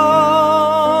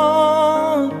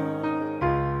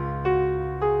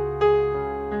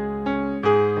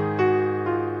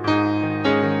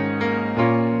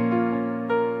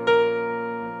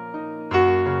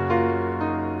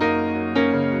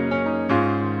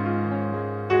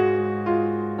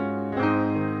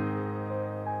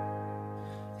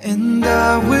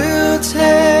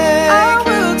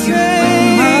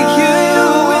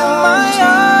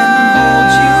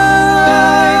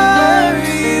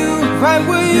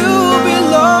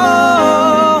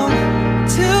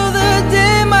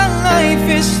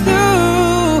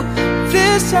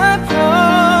 I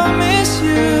promise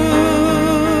you.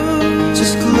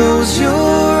 Just close your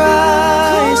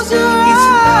eyes. Close your It's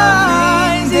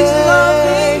eyes, it's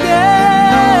loving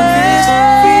day. Know this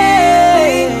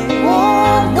feeling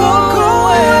won't go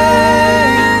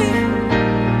away.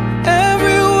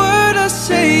 Every word I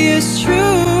say is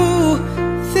true.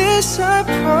 This I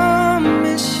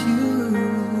promise you.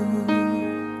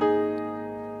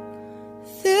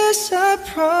 This I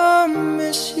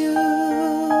promise you.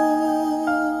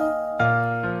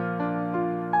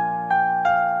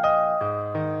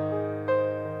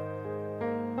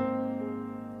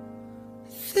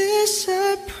 This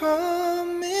I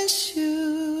promise you.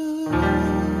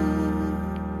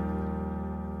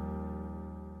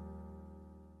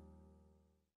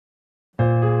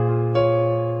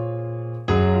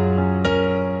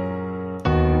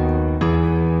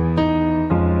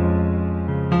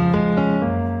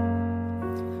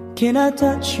 Can I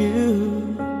touch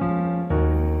you?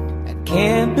 I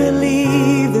can't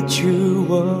believe that you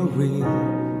were real.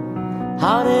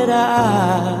 How did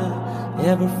I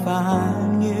ever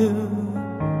find you?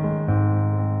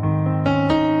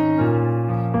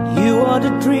 You are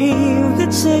the dream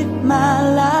that saved my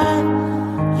life.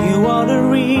 You are the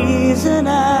reason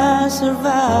I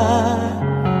survive.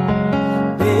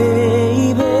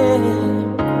 Baby,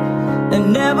 I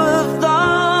never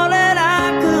thought that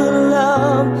I could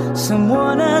love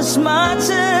someone as much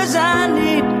as I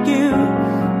need you.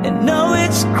 And know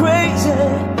it's crazy,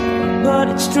 but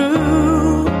it's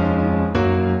true.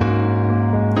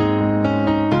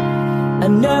 I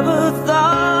never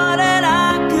thought that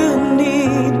I could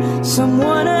need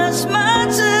someone as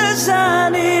much as I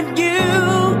need you.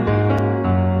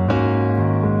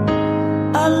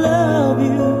 I love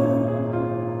you.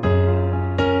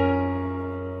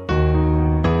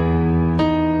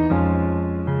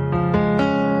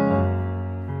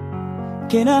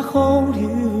 Can I hold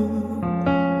you?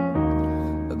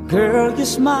 Girl, your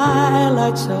smile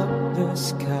lights up the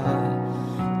sky.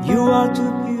 You are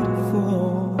too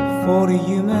beautiful for the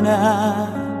human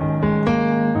eye.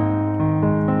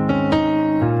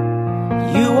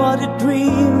 You are the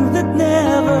dream that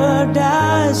never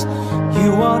dies.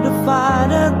 You are the fire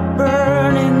that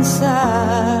burns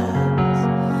inside.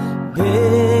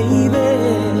 Baby,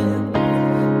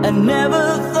 I never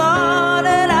thought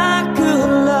that I could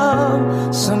love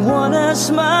someone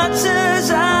as much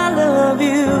as I love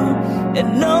you.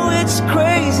 And know it's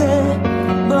crazy,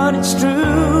 but it's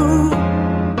true.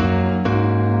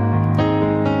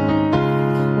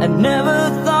 I never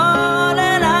thought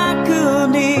that I could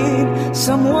need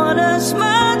someone as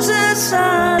much as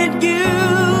I need you.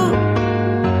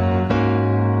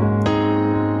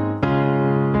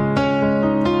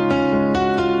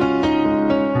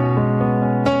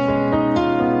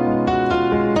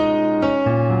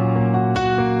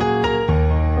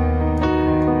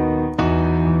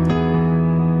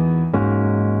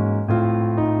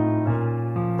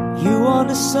 You are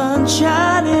the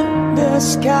sunshine in the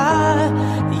sky.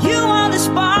 You are the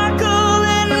sparkle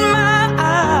in my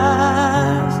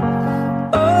eyes.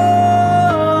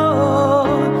 Oh,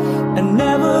 I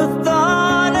never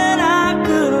thought that I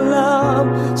could love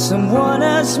someone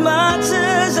as much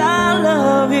as I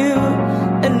love you.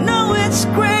 And know it's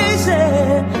crazy,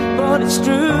 but it's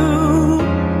true.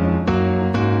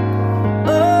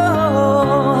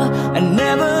 Oh, I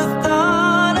never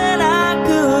thought that I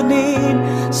could need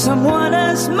someone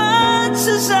as much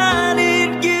as I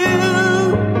need you.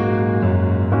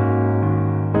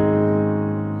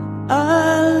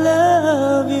 I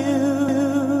love you.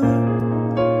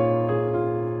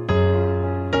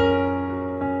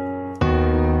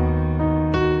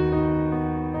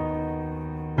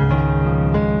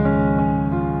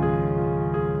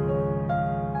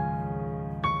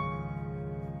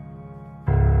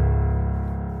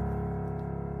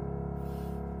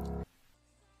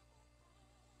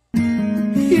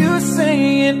 You say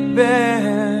it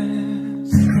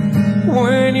best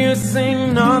when you say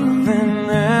nothing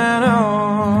at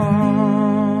all.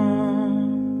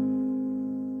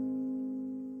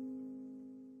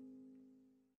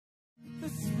 The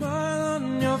smile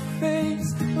on your face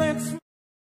lets me.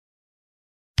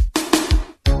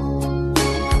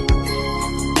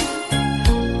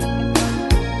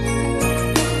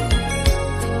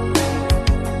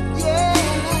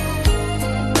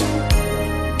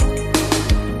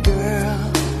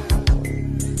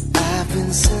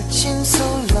 Searching so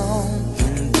long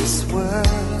in this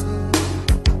world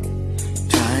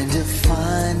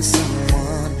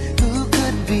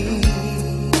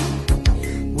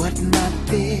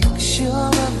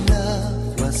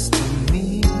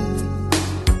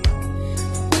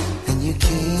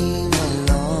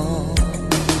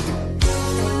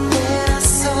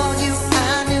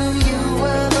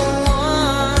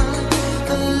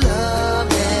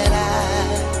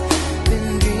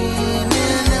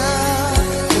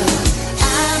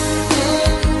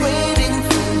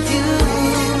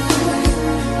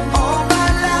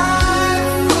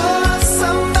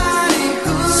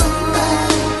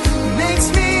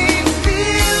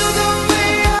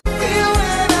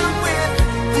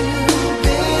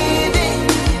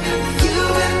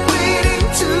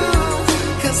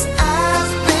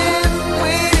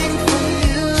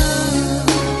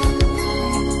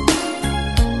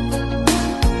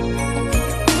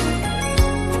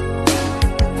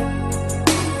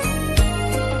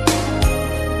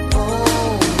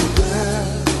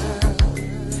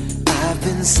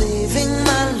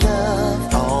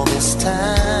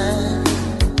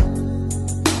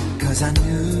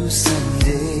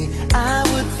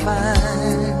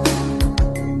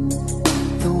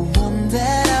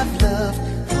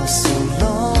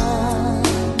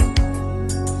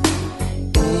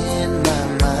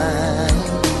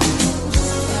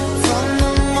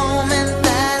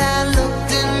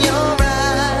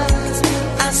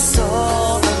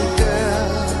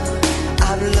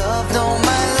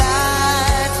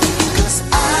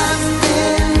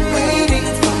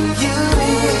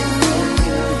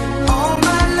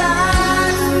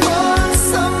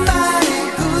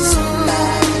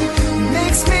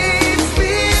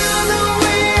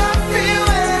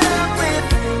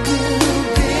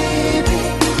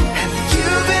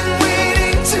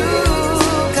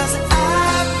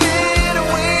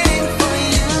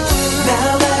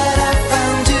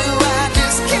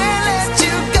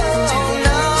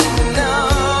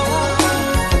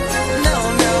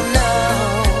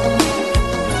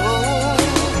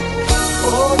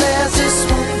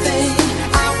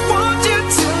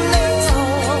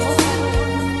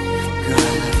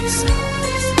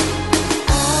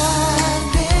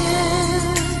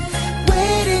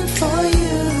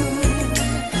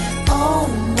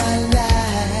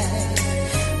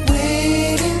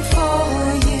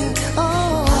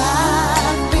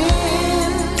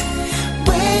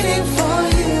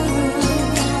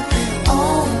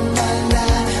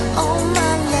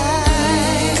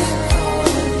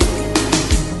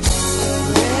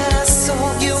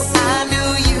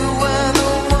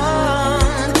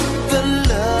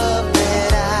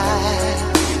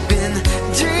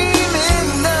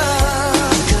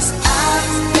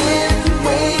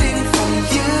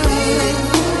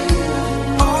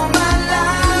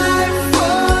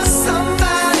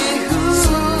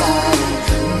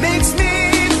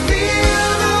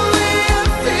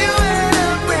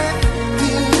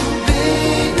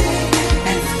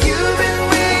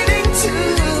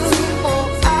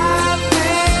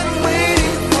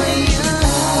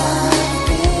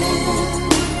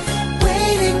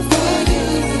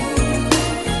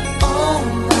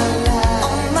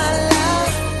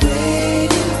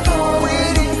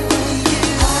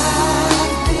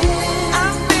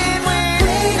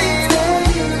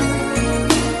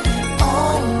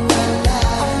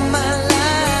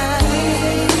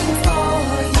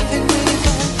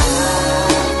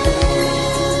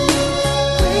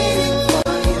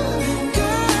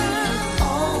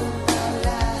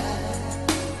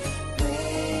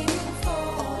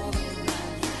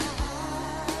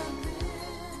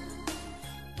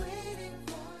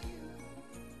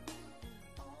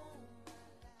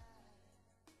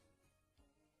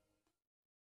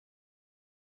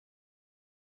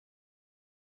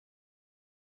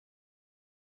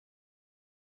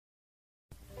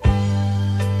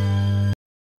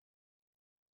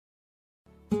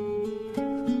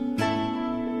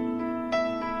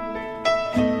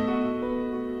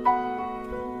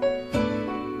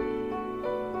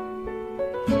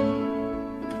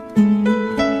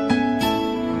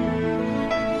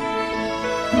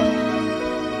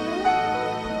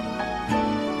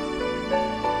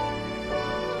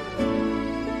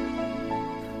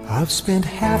I've spent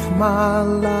half my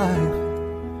life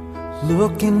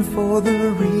looking for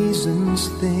the reasons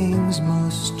things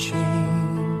must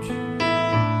change,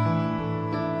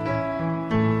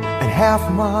 and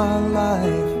half my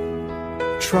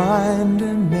life trying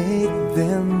to make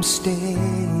them stay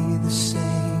the same.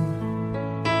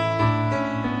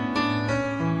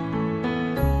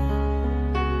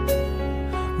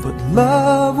 But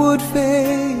love would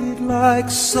fade like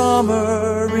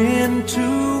summer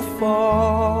into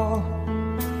fall.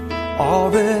 All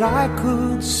that I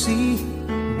could see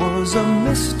was a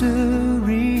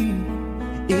mystery.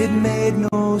 It made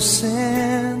no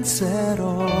sense at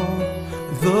all.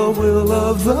 The will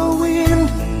of the wind,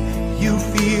 you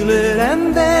feel it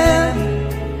and then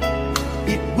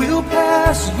it will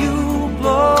pass you,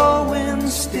 blowing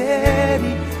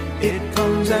steady. It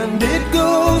comes and it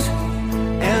goes,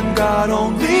 and God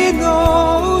only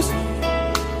knows.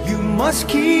 You must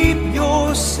keep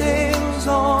your sails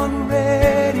on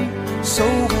ready, so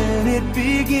when it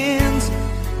begins,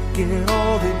 get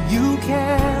all that you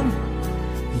can.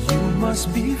 You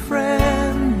must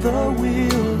befriend the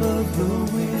will of the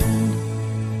wind.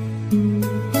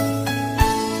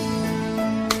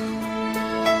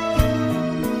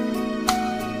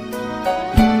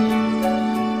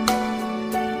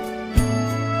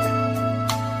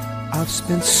 I've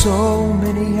spent so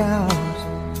many hours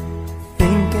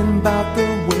thinking about the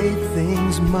way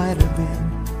things might have been,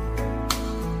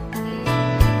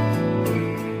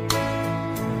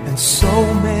 and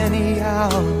so many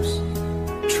hours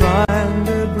trying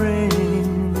to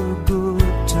bring the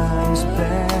good times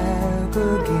back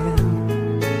again.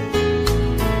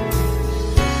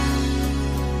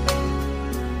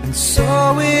 And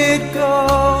so it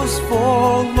goes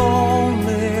for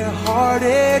lonely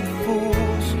hearted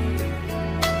fools.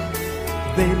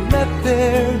 They let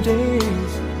their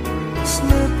days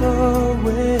slip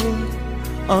away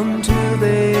until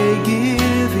they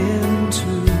give in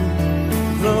to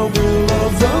the will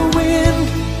of the wind.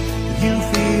 You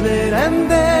feel it and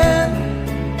then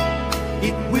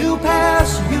it will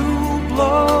pass you,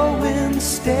 blowing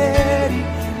steady.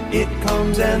 It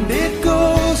comes and it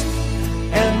goes,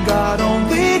 and God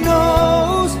only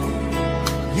knows.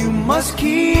 You must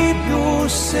keep your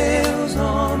sails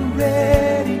on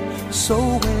ready, so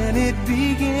when it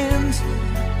begins,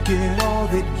 get all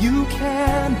that you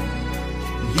can.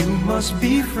 You must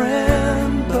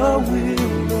befriend the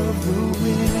will of the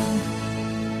wind.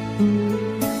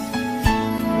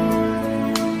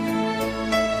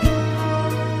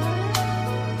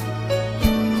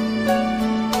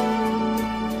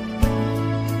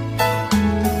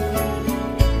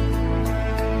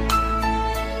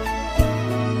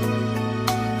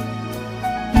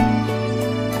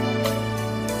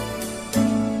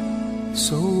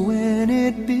 So when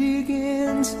it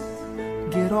begins,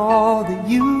 get all that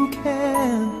you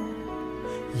can.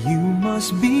 You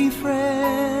must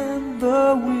befriend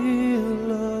the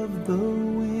will of the wind.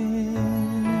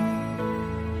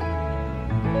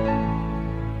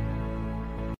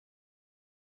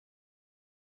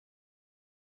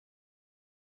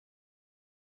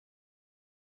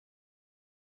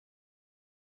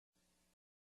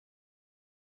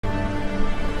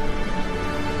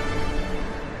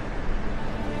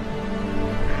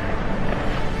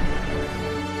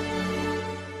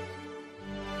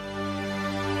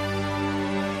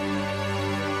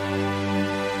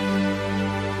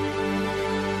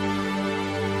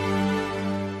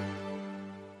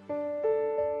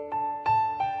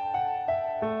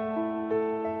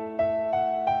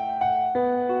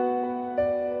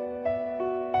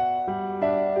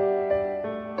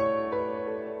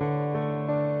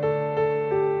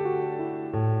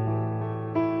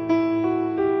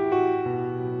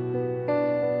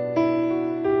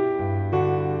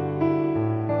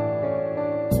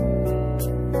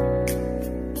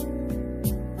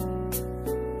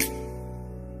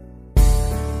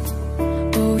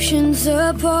 Oceans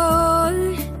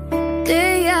apart,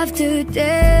 day after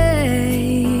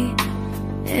day,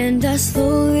 and I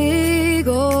slowly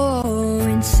go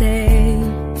insane.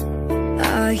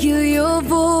 I hear your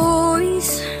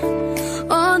voice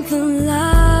on the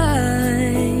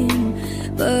line,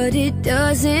 but it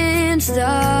doesn't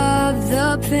stop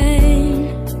the pain.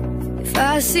 If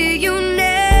I see you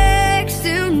next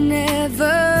to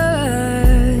never,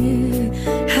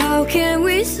 how can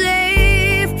we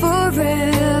say forever?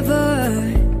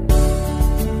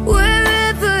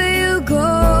 Wherever you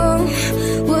go,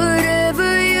 whatever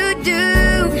you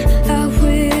do, I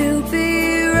will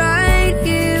be right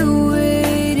here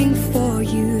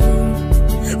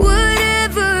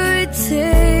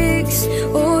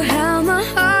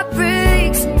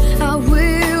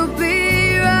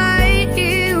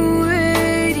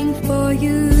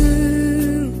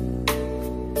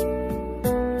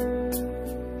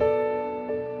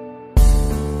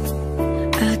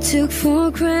took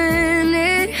for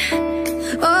granted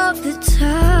all the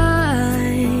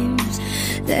times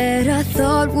that I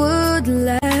thought would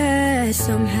last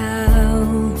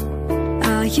somehow.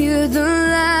 I hear the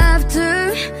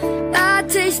laughter, I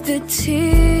taste the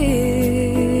tears,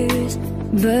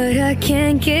 but I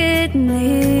can't get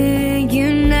near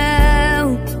you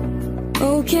now.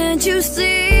 Oh, can't you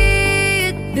see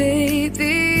it,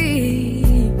 baby?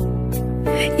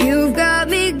 You've got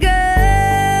me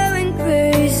going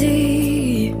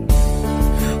crazy.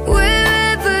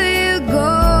 Wherever you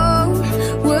go,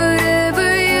 whatever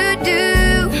you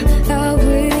do, I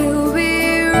will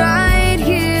be right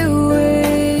here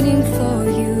waiting for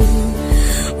you.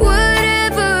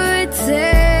 Whatever it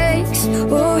takes,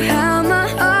 or how my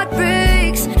heart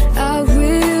breaks, I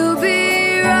will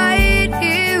be right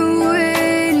here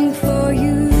waiting for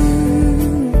you.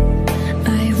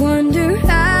 I wonder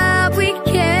how we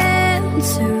can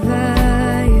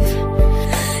survive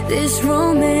this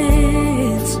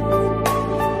romance,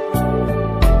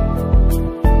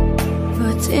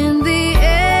 but in the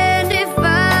end, if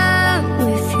I'm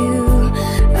with you,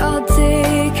 I'll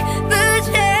take the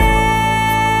chance.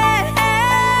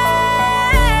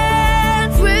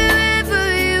 Wherever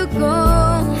you go,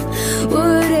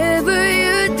 whatever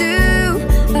you do,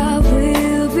 I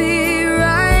will be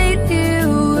right here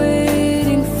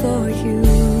waiting for you.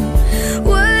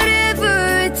 Whatever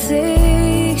it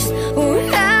takes, or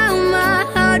how my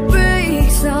heart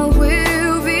breaks, I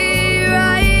will be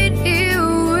right here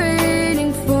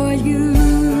waiting for you.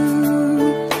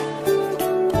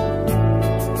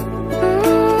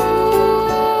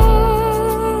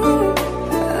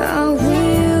 I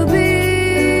will be.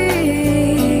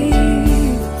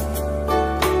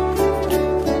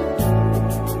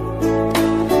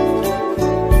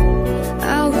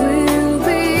 I will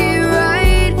be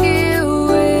right here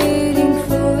waiting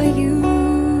for you.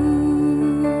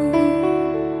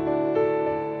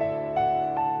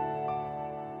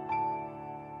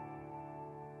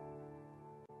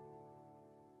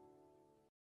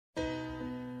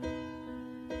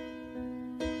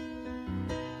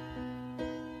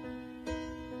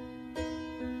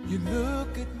 You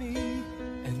look at me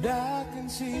and I can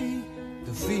see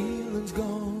the feeling's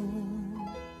gone.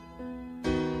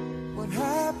 What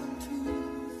happened to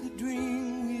the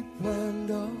dream we planned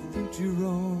our future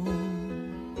on?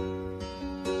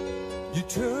 You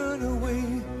turn away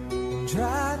and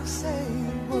try to say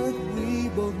what we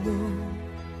both know,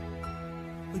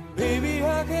 but baby,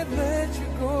 I can't let you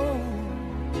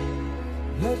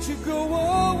go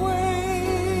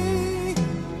away.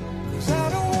 'Cause I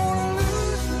don't wanna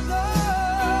lose your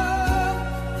love.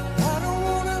 I don't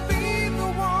wanna be the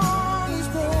one who's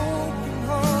broken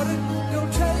hearted.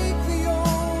 Don't take the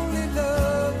only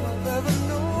love I've ever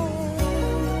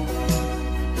known.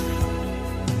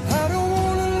 I don't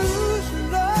wanna lose your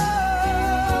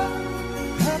love.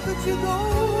 How could you go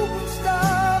and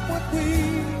stop what we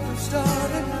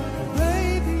started?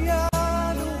 Baby, I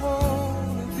don't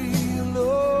wanna be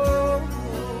alone.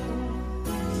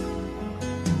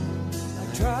 I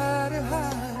try to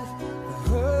hide the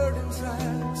hurt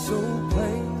inside, so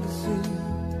plain to see.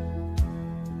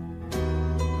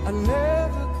 I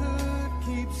never could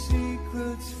keep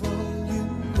secrets from you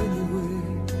anyway.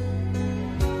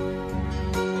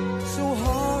 So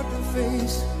hard to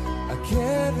face, I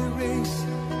can't erase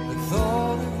the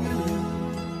thought of you.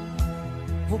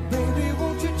 Oh baby,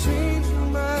 won't you change your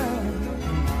mind?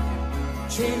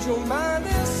 Change your mind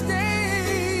and stay.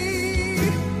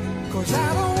 'Cause I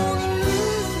don't wanna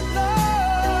lose your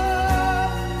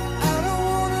love. I don't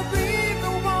wanna be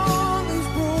the one who's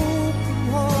broken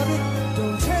hearted.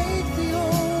 Don't take the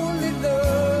only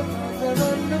love I've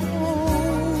ever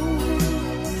known.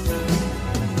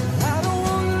 I don't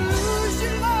wanna lose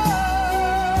your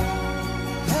love.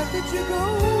 How could you go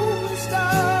and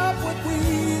stop what we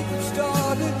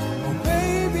started? Oh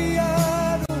baby, I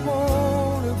don't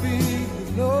wanna be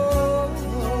alone.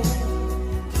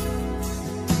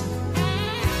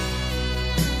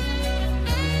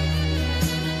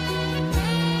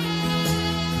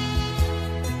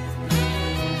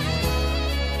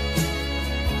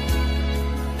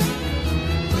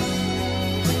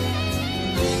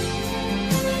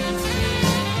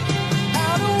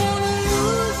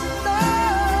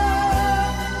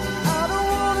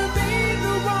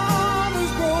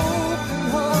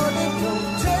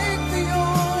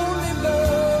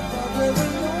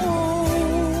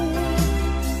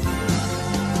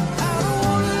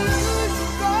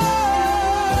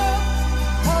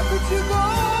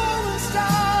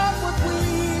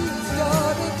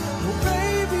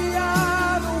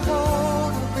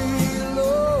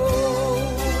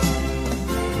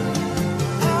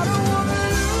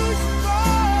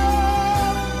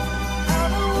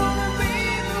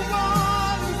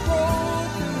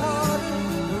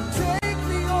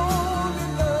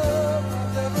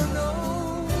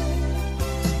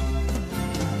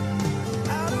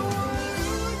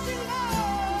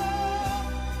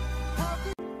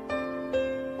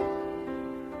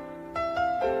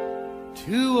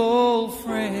 Two old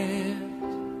friends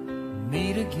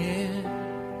meet again,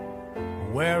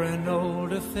 wearing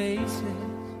older faces,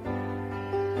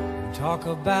 talk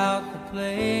about the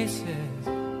places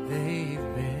they've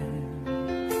been.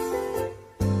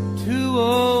 Two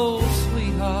old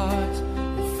sweethearts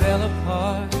who fell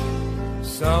apart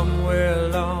somewhere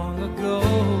long ago.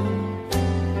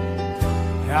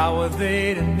 How were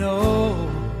they to know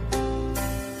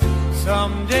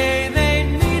someday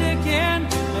they'd meet again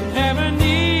and have a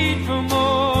need for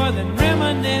more than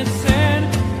reminiscing?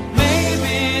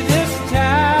 Maybe this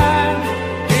time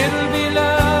it'll be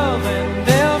love and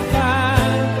they'll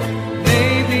find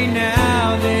maybe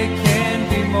now they can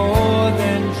be more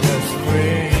than just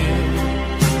friends.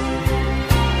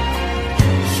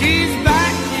 She's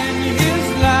back in his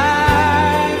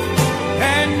life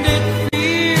and it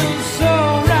feels so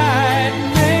right.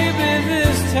 Maybe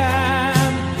this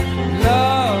time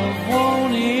love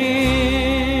won't end.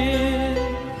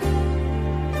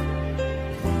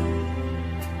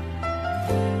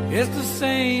 It's the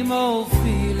same old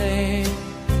feeling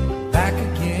back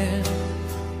again.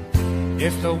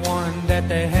 It's the one that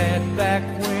they had back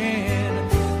when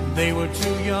they were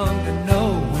too young to know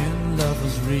when love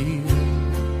was real.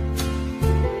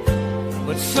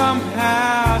 But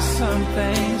somehow some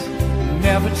things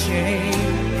never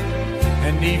change,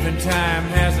 and even time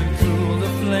hasn't cooled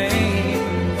the flame.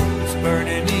 It's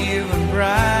burning even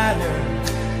brighter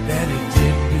than it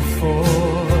did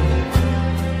before.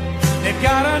 They've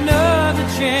got another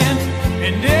chance,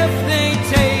 and if they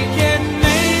take it,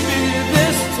 maybe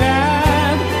this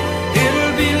time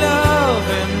it'll be love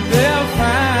and they'll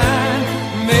find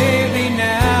maybe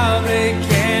now they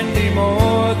can be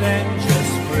more than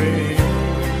just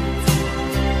friends.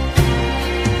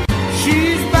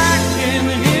 She's back in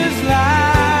his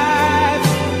life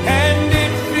and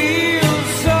it feels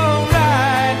so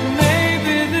right.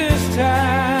 Maybe this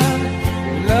time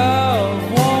love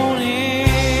won't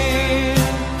end.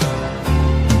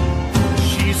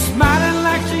 She's smiling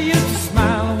like she used to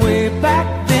smile way back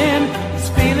then. He's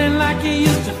feeling like he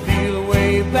used to feel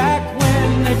way back when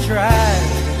they tried,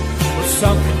 but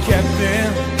something kept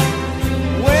them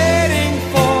waiting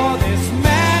for this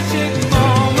magic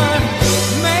moment.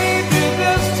 Maybe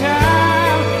this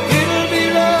time it'll be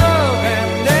love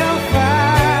and they'll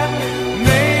find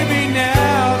maybe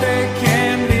now they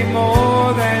can be more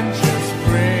than just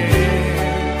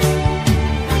friends.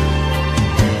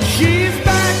 She's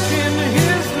back in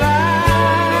his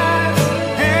life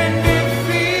and it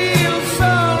feels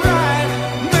so right.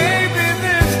 Maybe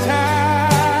this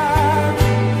time,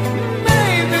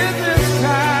 maybe this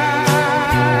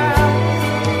time,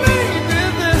 maybe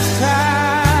this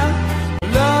time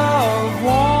love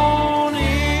won't end.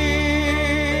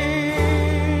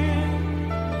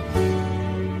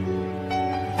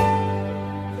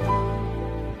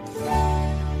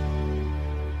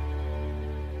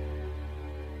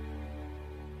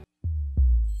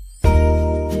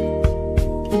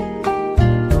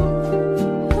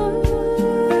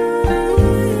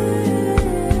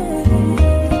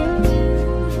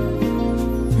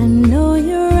 I know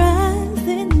your eyes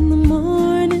in the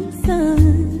morning sun.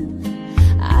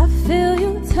 I feel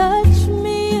you touch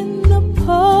me in the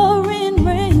pouring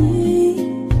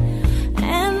rain.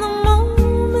 And the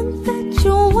moment that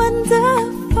you wander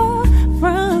far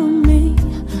from me,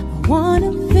 I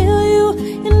wanna feel you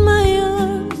in my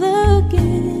arms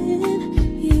again.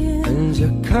 Yeah. And you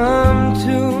come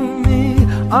to me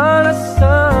on a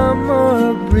summer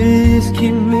breeze,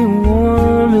 keep me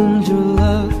warm in your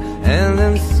love, and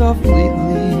then softly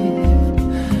leave.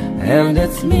 And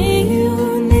it's Me you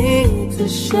need to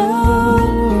show.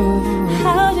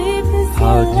 How deep is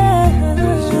how your deep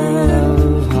is your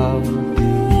love? How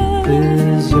deep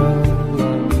is your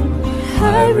love?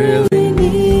 I really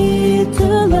need to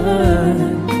learn,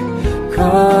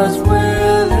 'cause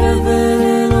we're living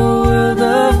in a world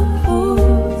of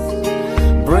fools,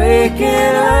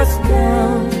 breaking us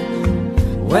down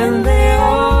when they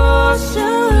all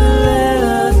should let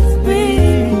us be.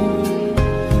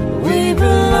 We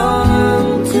belong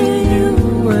to you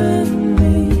and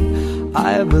me.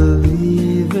 I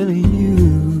believe in you.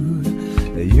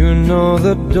 You know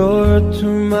the door to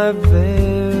my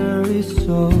very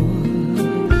soul.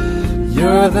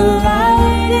 You're the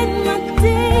light in my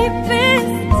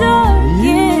deepest,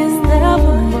 darkest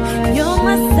hour. You're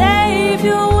my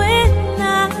savior when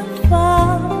I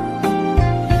fall.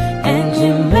 And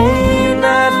you may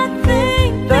not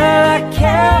think that I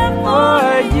care for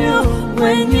you,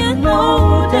 when you know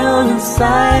down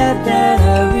inside that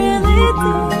I really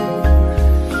do.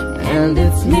 And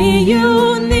it's me you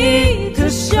need to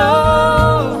show.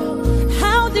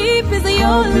 How deep is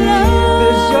your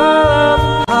love?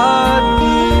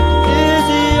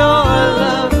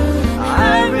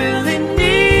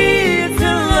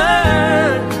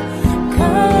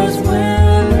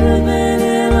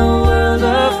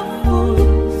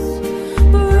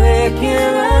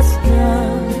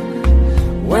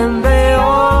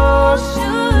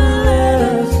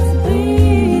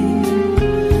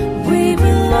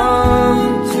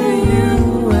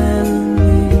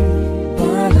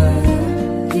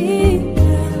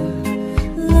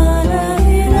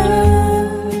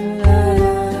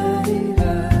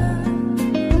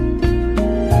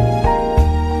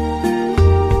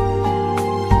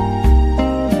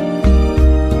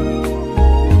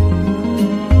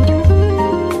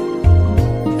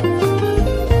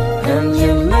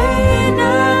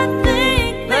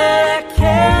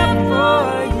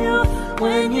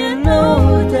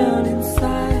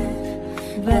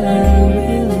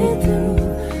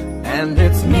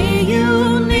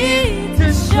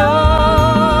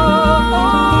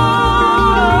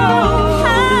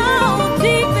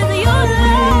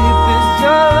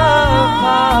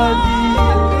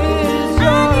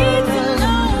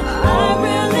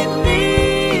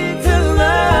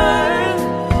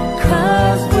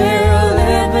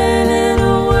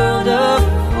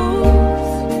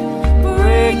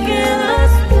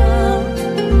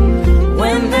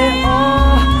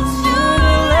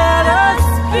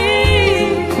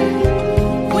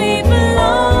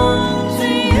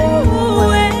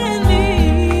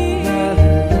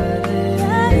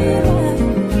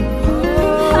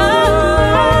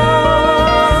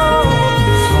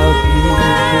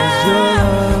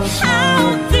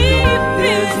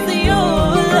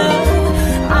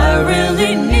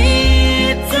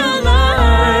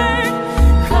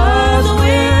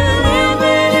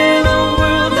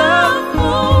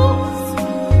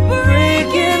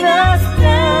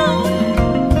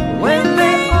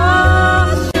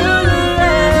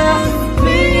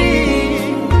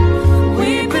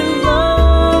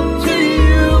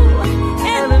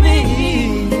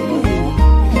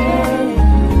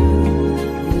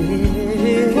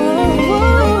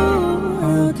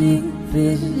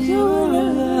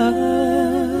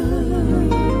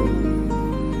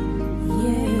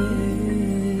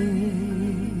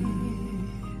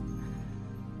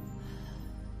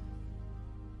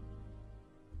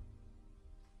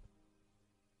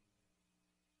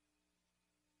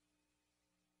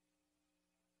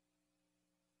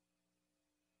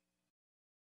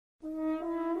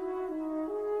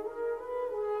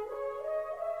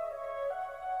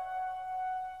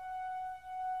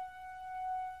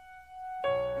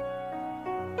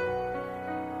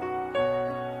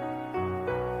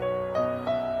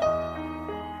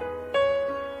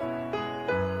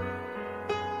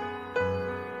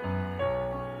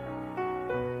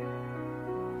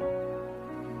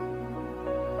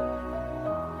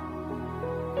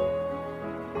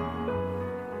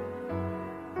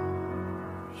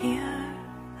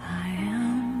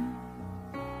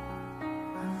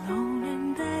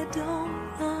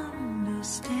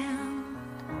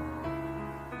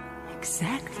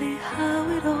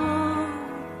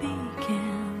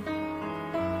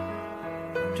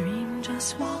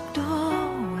 just walked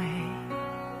away.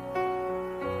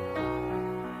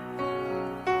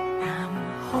 I'm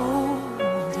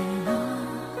holding on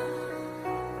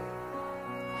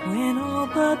when all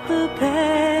but the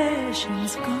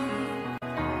passion's gone.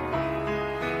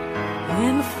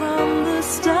 And from the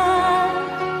start,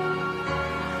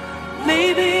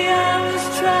 maybe I was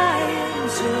trying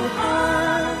too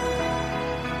hard.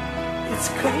 It's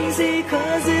crazy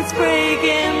 'cause it's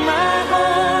breaking my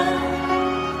heart.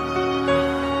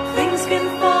 Things can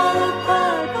fall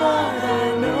apart, but I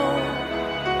know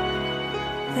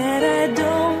that I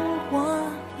don't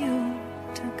want you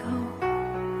to go.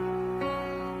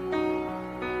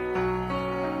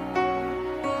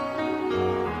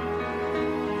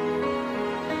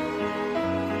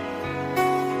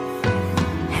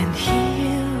 And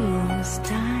heroes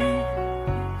die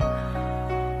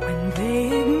when they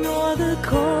ignore the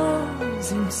cause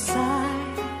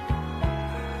inside,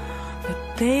 but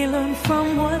they learn from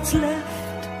what's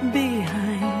left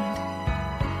behind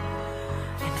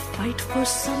and fight for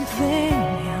something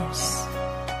else.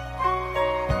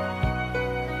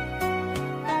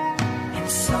 And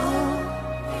so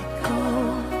it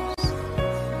goes,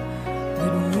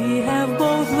 but we have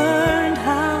both learned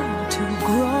how to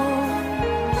grow.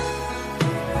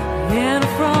 And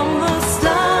from the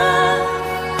start,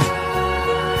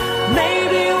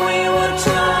 maybe we were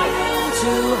trying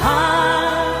too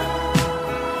hard.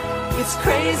 It's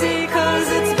crazy 'cause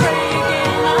it's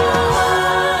breaking our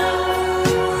heart.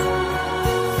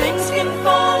 Things can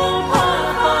fall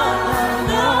apart, but I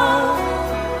know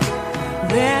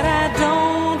that I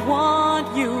don't want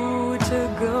you to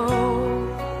go.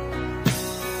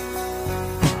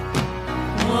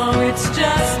 Oh, it's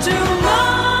just too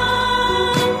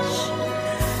much,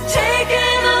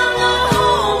 taking on the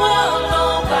whole world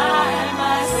all by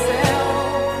myself.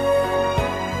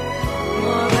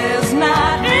 Well, there's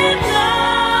not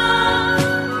enough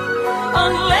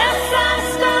unless I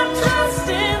stop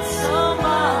trusting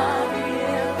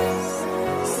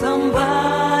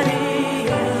somebody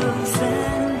else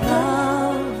and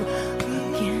love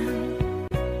again.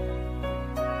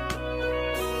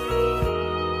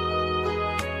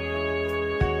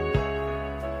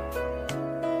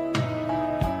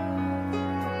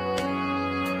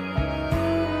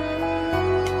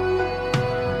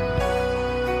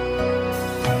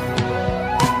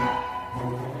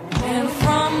 And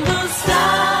from the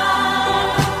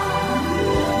start,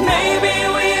 maybe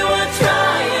we were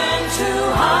trying too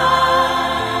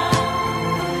hard.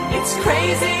 It's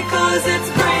crazy 'cause it's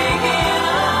breaking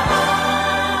our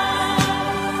heart.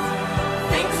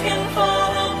 Things can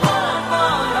fall apart,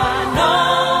 but I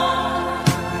know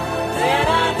that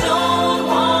I don't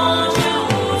want you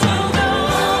to go.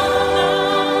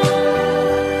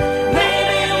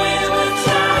 Maybe we were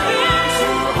trying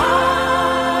too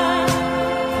hard.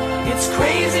 It's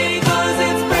crazy 'cause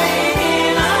it's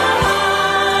breaking our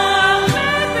heart.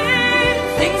 Maybe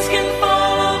things can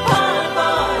fall apart,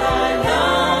 but I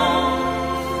know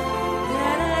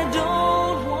that I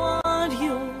don't want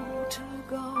you to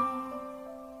go.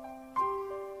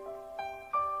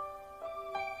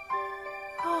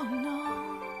 Oh no,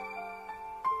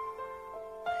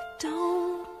 I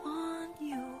don't want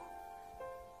you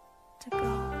to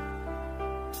go.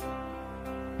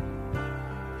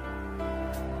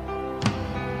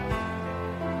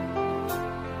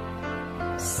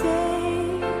 Say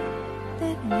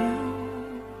that you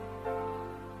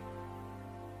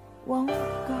won't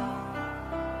go.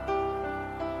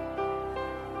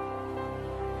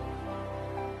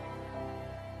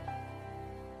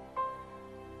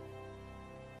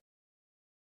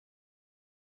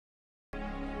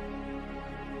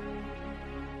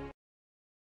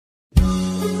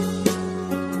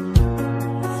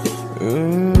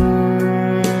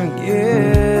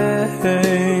 Yeah,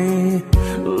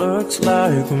 looks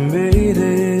like we made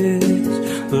it.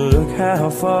 Look how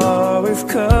far we've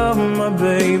come, my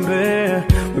baby.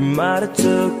 We might have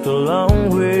took the long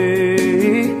way.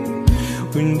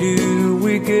 We knew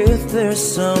we'd get there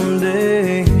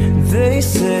someday. They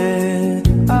said,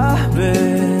 I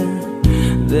bet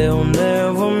they'll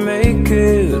never make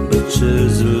it, but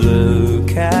just look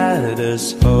at us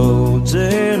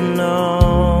holding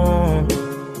on.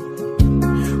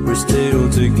 We're still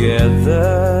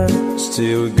together,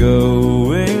 still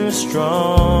going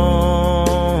strong.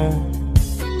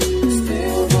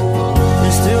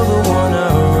 You're still the one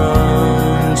I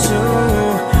run to,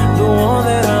 the one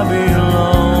that I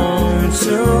belong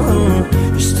to.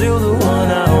 You're still the one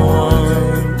I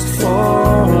want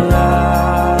for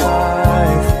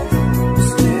life.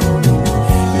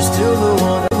 You're still the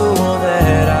one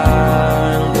that I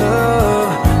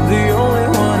love, the only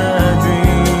one I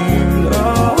dreamed of.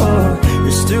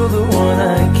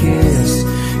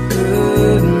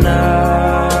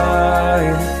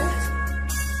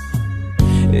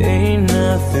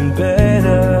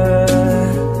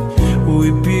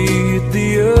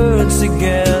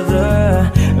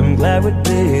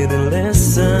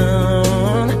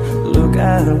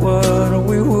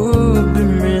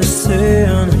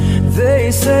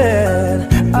 said,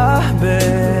 I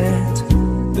bet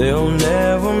they'll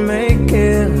never make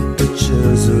it, but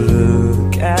just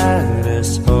look at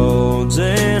us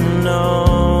holding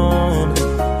on.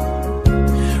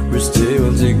 We're still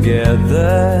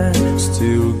together,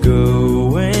 still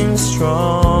going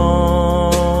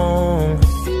strong.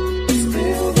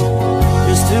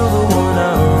 You're still the one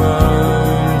I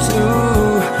run to,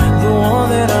 the one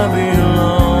that I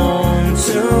belong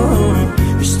to.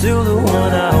 You're still the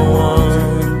one I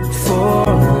want for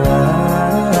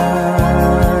life.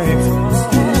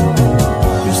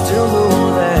 You're still the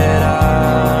one that I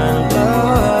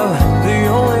love, the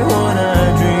only one I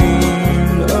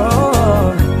dreamed of.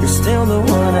 You're still the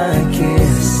one I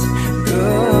kiss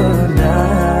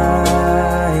goodnight.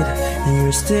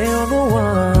 You're still the one.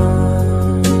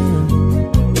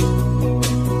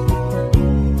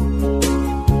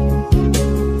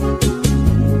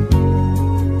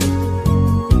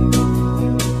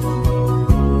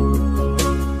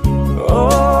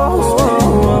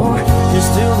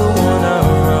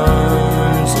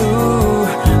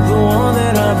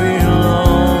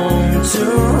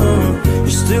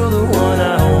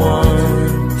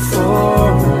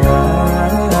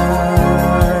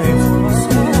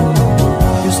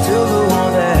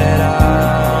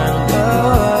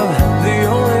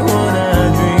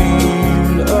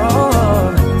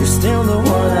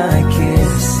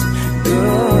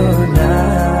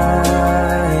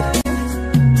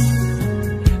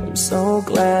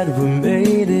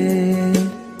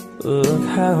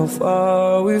 How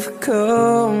far we've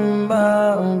come,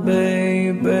 my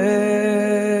baby.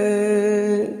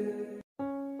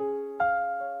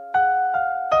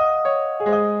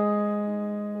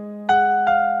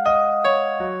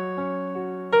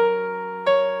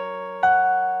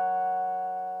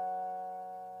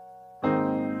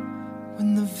 When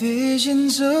the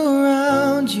visions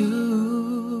around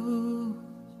you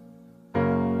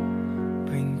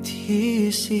bring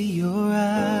tears to your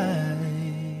eyes,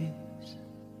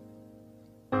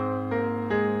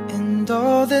 and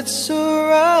all that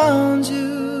surrounds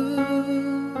you,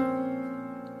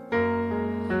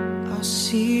 our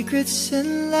secrets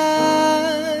and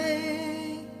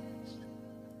lies,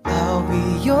 I'll be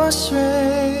your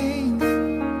strength,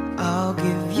 I'll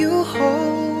give you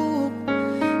hope,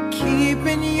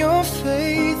 keeping your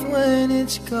faith when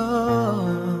it's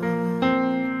gone.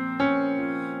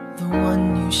 The one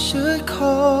you should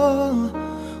call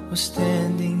was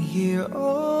standing here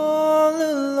all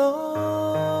alone.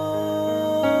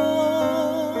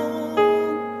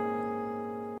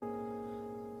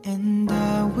 And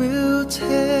I will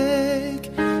take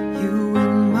you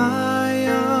in my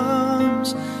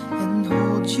arms and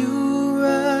hold you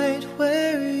right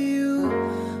where you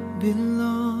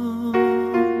belong,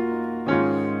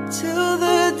 till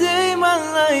the day my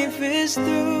life is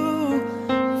through.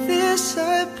 This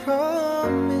I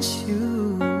promise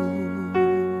you.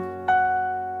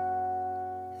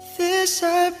 This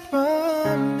I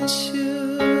promise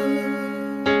you.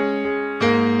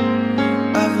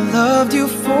 I've loved you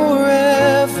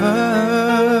forever,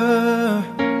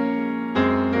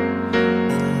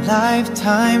 in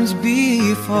lifetimes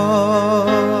before,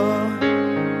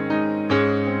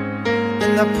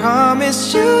 and I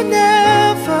promise you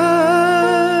never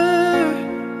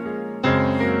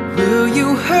will you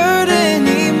hurt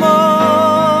anymore.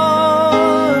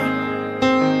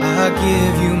 I'll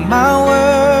give you my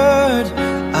word,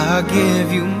 I'll give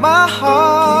you my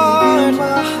heart.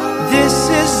 This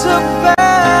is a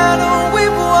battle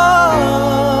we've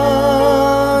won,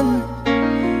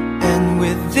 and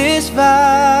with this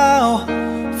vow,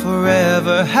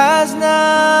 forever has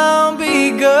now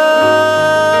begun.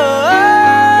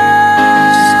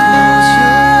 Just close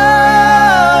your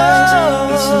eyes,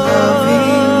 each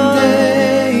loving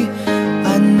day.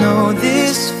 I know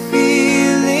this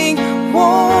feeling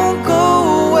won't go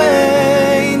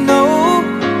away, no,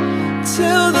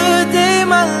 till the day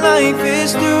my life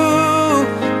is through.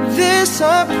 This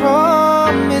I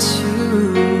promise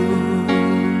you.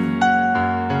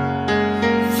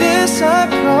 This I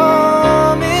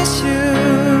promise you.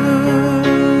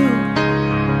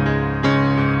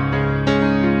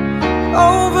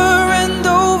 Over and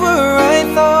over I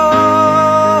thought,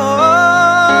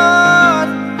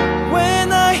 when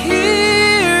I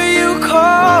hear you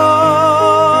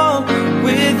call,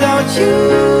 without you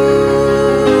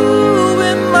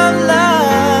in my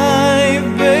life,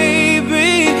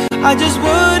 baby, I just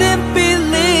wouldn't be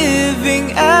living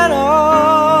at all.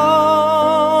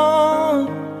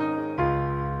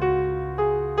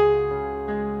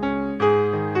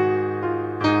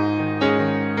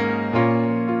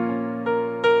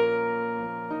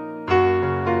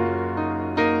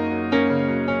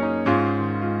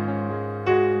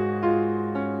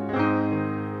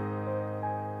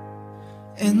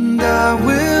 and I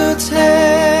will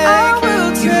take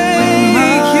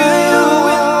you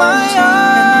in my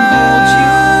arms and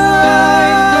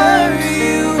hold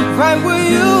you right where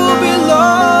you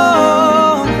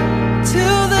belong,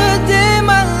 till the day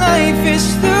my life is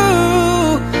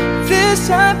through. This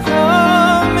I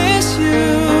promise you.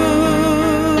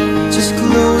 Just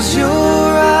close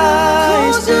your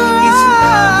eyes. It's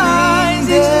loving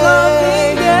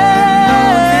day.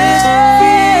 Know this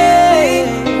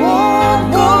feeling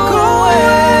won't go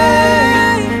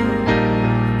away.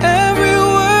 Every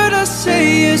word I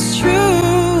say is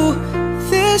true.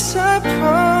 This I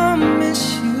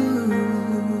promise you.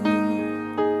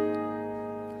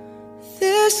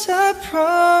 This I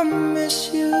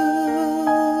promise you.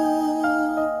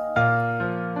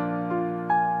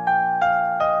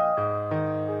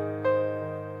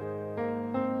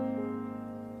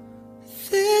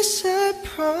 This I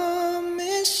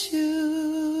promise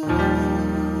you.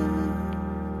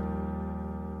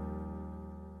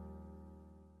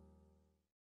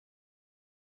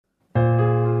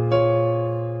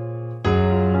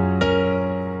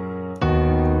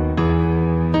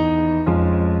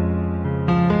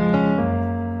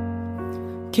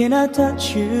 Can I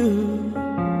touch you?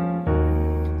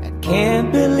 I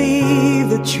can't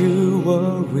believe that you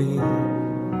were real.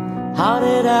 How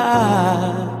did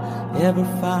I ever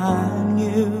find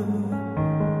you?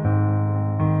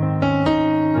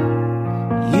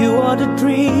 You are the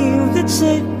dream that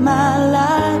saved my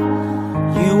life.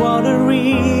 You are the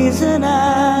reason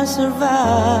I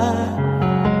survive.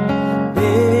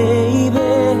 Baby,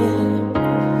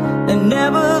 I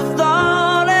never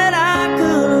thought that I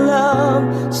could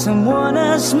love someone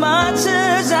as much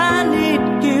as I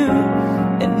need you.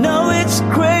 And no, it's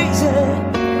crazy,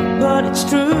 but it's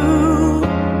true.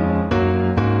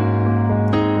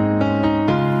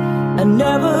 I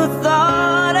never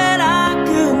thought that I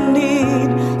could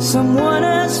need someone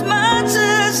as much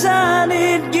as I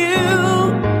need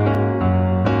you.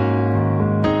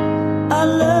 I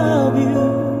love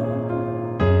you.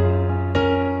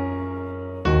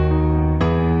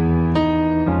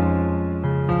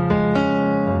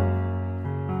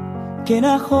 Can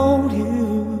I hold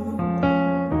you?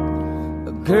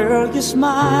 Girl, your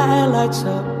smile lights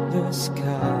up the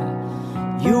sky.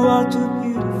 You are too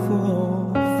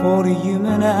beautiful for the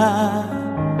human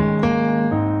eye.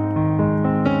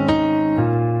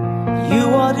 You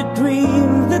are the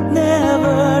dream that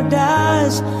never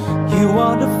dies. You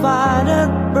are the fire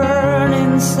that burns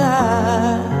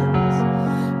inside.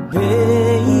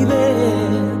 Baby,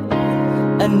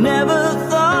 I never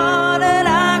thought that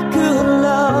I could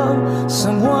love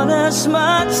someone as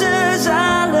much as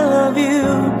I love you.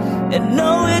 And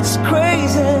no, it's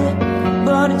crazy,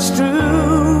 but it's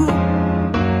true.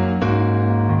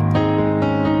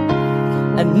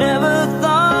 I never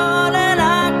thought that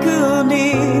I could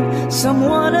need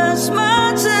someone as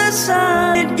much as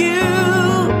I need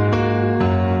you.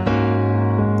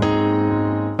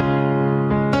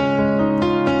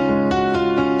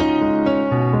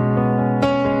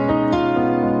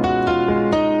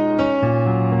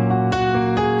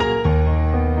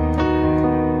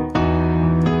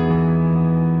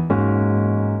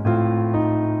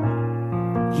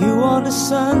 You are the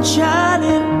sunshine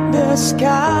in the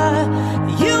sky.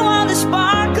 You are the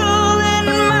sparkle in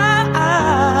my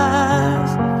eyes.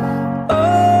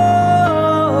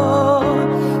 Oh,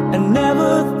 I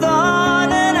never thought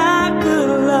that I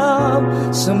could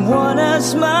love someone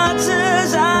as much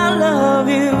as I love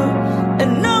you.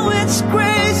 And no, it's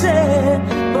crazy,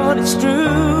 but it's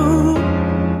true.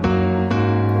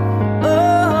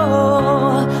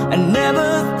 Oh, I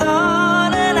never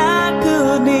thought that I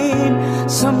could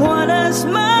need someone as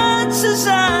much as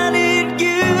I need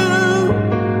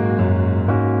you.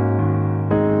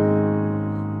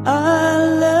 I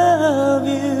love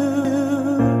you.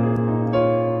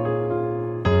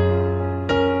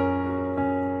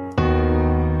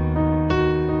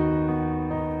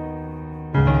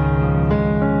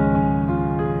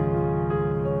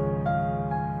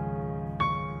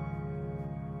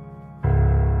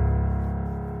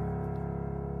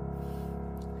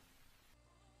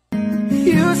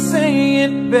 You say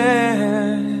it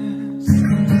best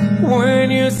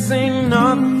when you say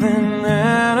nothing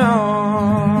at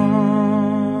all.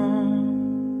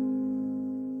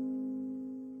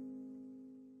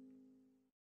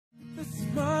 The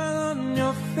smile on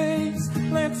your face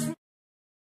lets me.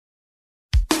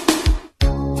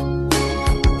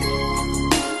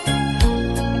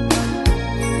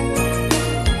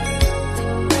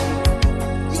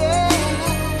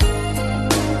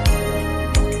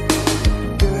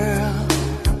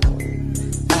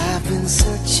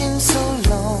 Searching so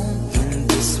long in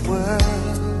this world,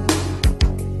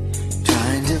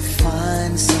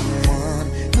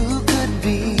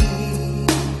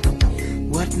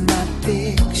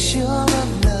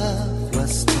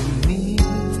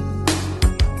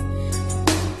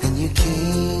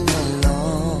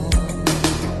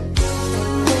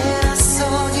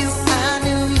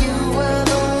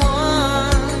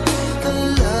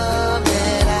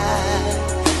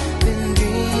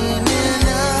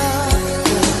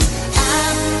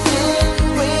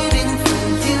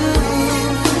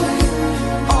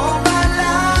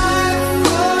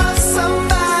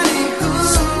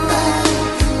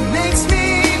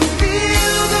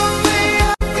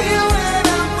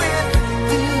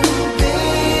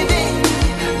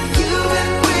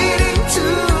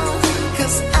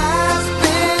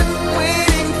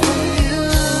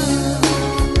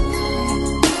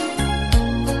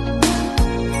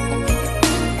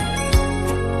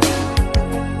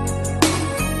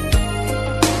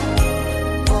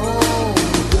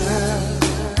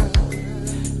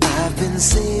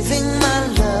 saving my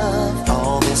love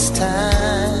all this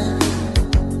time,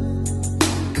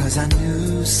 'cause I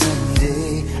knew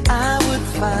someday I would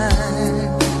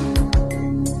find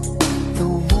the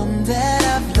one that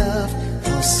I've loved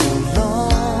for so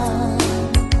long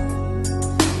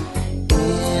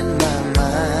in my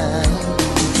mind.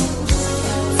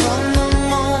 From the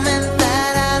moment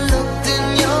that I looked in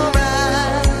your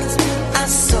eyes, I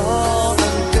saw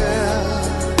the girl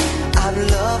I've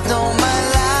loved all my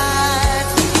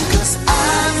life, 'cause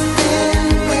I've been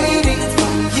waiting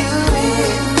for you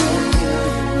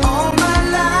all my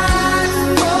life,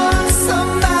 for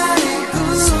somebody who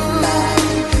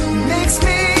makes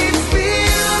me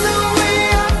feel the way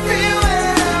I feel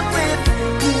when I'm with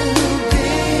you,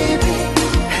 baby.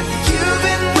 Have you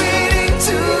been waiting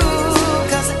too?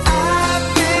 'Cause I've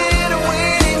been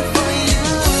waiting for you.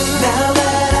 Now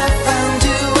that I found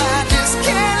you, I just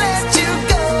can't let you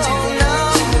go. No,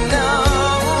 no,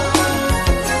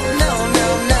 no, no,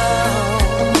 no.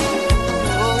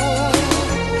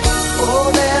 Oh,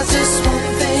 there's just one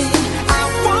thing I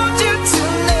want you to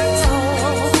know.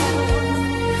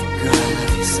 Girl, I love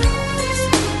you so.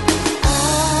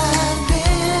 I've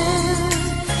been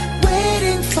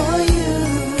waiting for you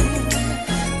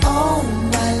all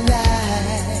my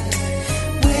life,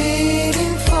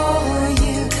 waiting for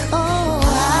you. Oh,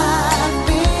 I've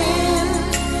been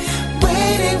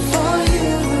waiting for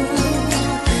you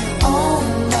all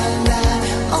my life,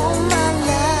 all my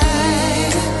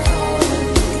life.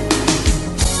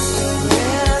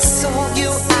 When I saw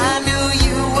you, I knew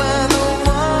you were the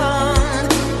one,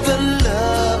 the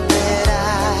love that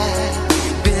I've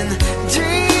been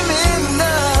dreaming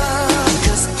of.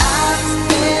 'Cause I've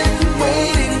been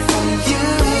waiting for you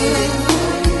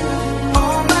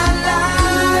all my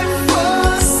life, for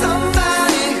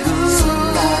somebody who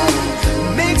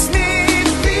makes me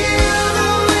feel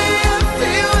the way I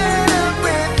feel when I'm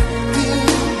with you,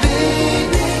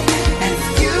 baby. And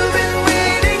you've been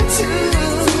waiting too.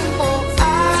 Oh,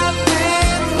 I've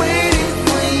been waiting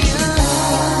for you.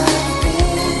 I've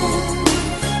been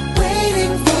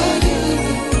waiting for you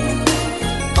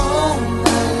all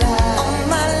my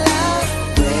life,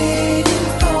 waiting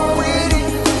for you.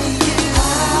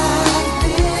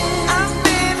 I've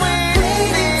been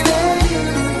waiting for you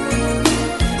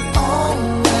all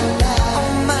my life,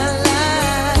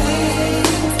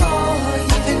 waiting for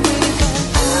you.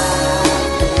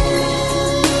 I've been waiting for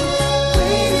you.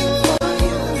 Waiting for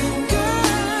you,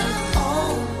 girl,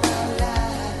 all my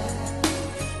life,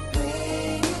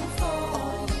 waiting for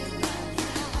you.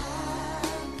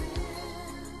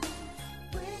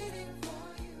 Waiting for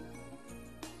you.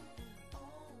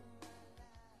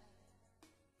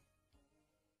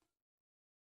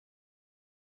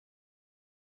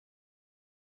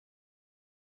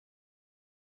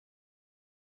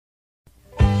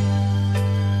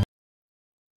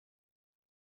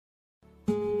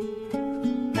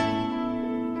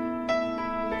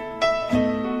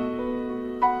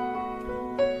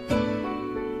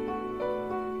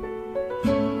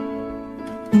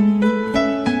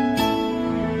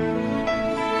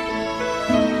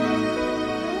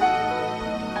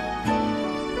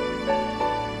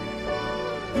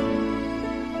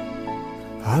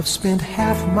 I've spent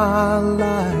half my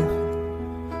life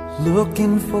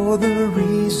looking for the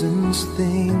reasons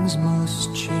things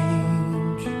must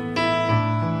change,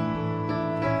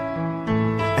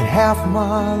 and half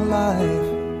my life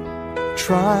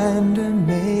trying to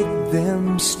make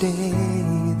them stay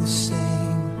the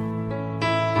same.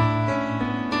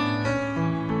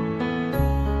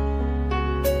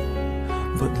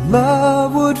 But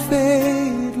love would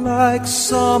fade like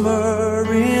summer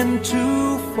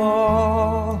into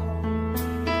fall.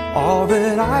 All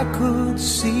that I could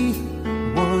see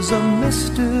was a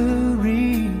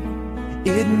mystery.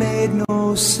 It made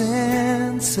no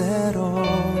sense at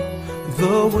all.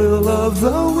 The will of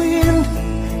the wind,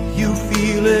 you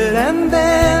feel it and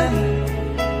then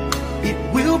it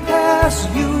will pass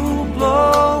you,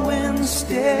 blowing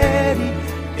steady.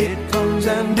 It comes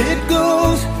and it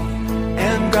goes,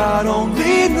 and God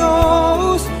only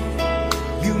knows.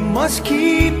 You must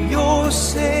keep your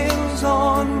sails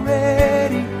on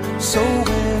ready, so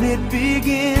when it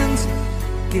begins,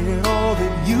 get all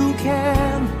that you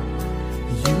can.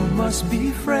 You must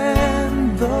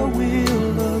befriend the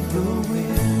will of the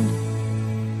wind.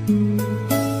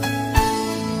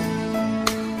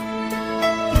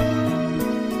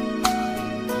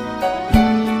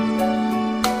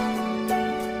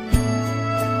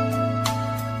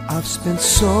 I've spent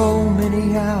so many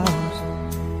hours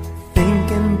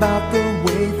thinking about the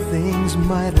way things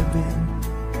might have been,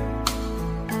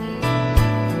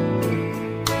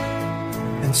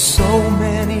 and so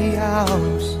many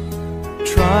hours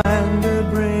trying to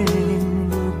bring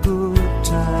the good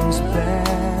times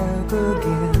back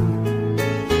again.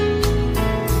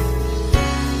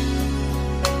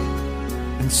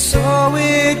 And so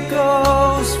it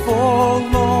goes for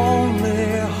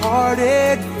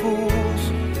lonely-hearted fools.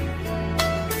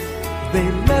 They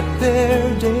let their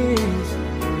days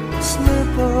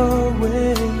slip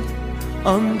away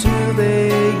until they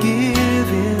give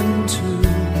in to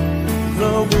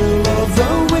the will of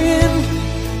the wind.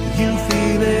 You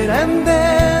feel it and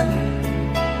then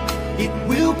it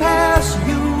will pass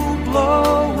you,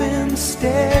 blowing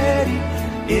steady.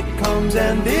 It comes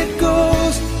and it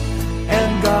goes,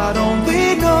 and God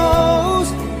only knows.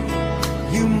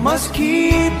 You must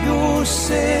keep your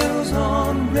sails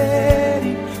on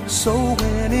ready, so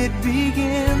when it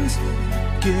begins,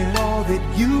 get all that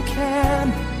you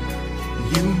can.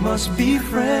 You must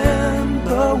befriend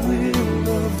the will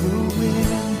of the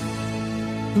wind.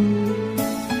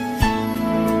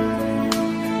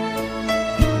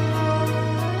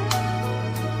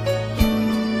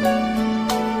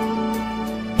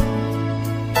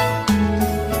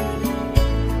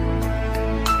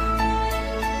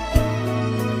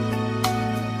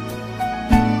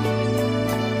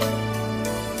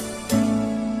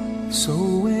 So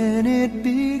when it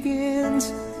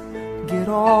begins, get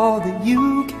all that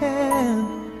you can.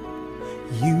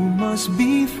 You must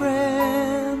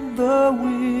befriend the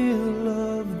will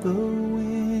of the wind.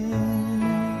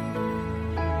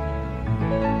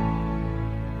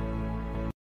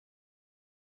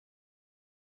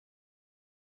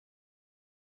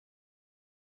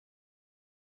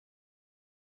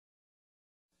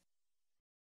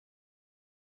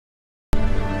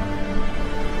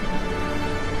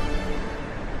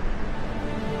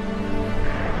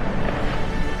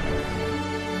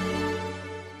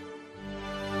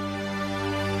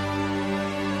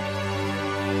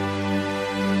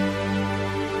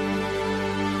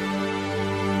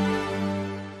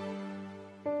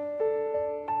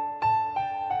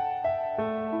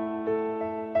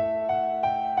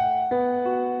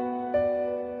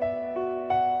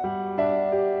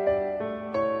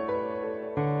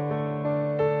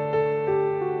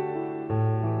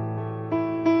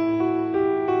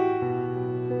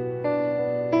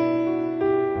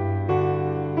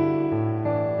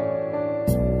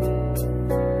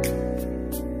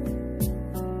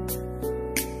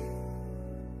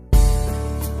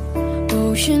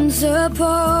 Oceans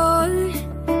apart,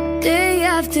 day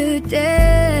after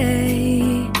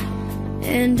day,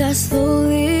 and I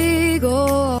slowly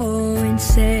go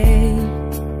insane.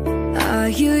 I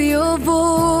hear your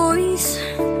voice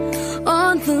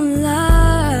on the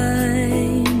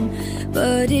line,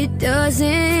 but it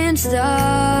doesn't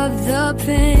stop the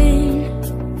pain.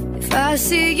 If I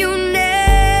see you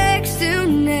next to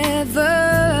never,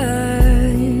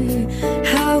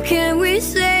 how can we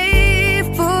say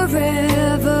forever?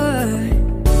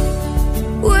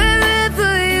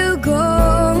 Wherever you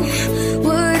go,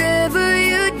 whatever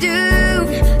you do,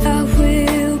 I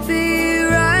will be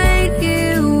right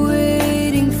here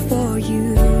waiting for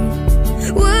you.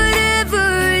 Whatever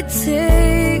it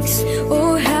takes,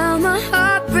 oh how my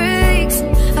heart breaks,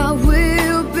 I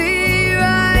will be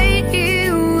right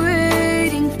here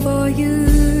waiting for you.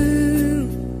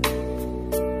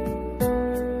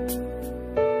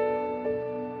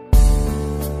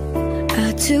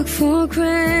 Took for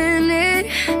granted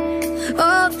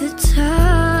all the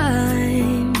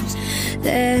times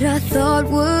that I thought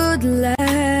would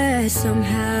last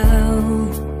somehow.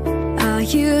 I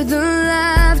hear the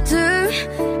laughter,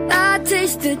 I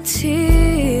taste the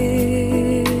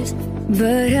tears,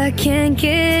 but I can't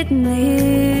get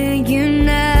near you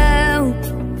now.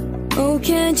 Oh,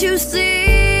 can't you see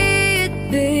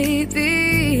it,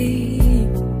 baby?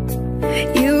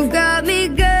 You've got me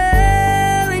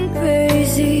going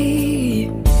crazy.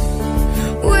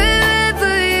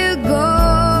 Wherever you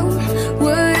go,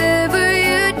 whatever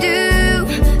you do,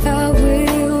 I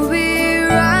will be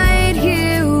right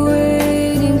here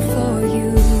waiting for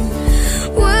you.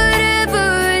 Whatever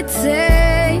it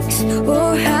takes,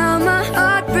 oh how my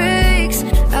heart breaks,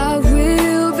 I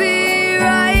will be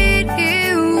right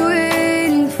here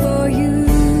waiting for you.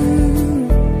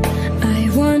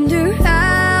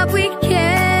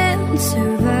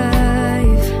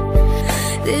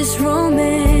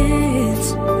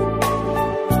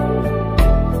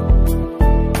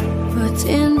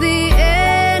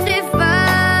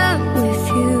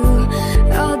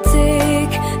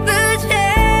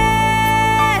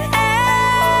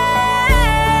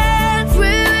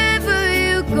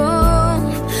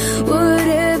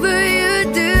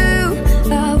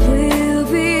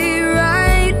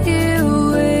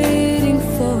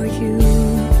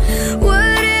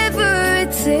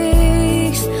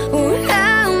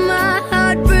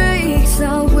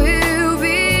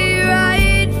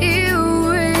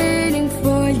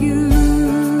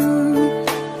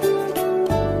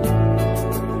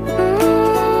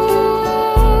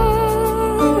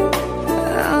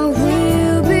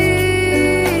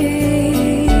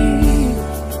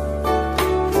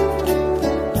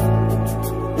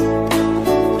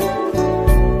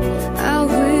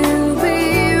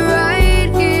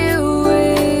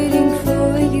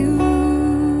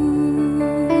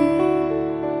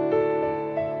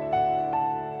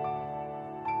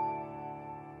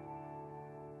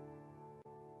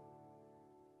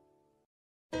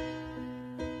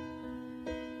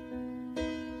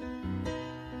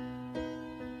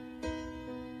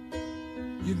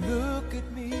 You look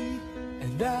at me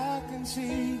and I can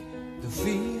see the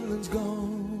feeling's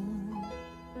gone.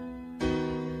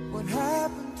 What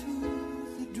happened to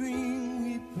the dream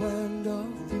we planned our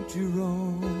future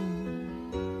on?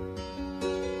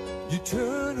 You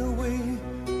turn away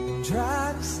and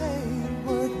try to say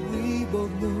what we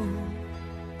both know,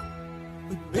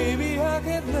 but baby I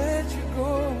can't let you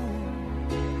go,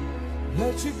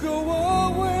 let you go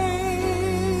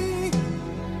away.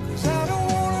 'Cause I don't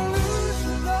wanna lose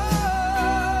your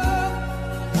love,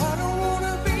 I don't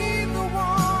wanna be the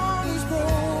one who's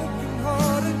broken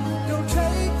hearted. Don't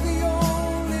take the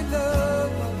only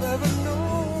love I've ever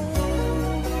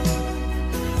known.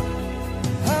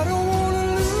 I don't wanna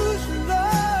lose your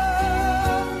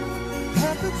love.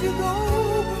 How could you go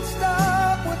and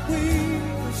stop what we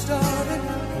started?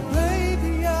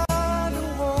 Baby, I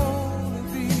don't wanna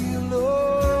be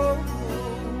alone.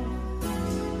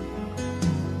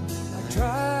 I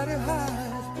try to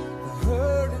hide the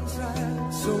hurt inside,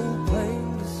 so plain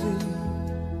to see.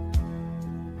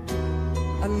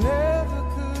 I never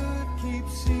could keep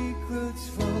secrets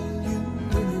from you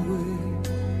anyway.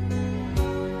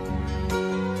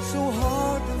 So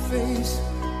hard to face,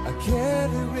 I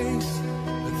can't erase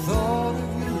the thought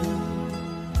of you.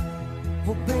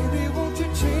 Oh baby, won't you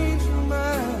change your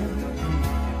mind?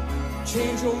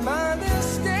 Change your mind and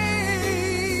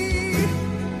stay.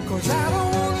 'Cause I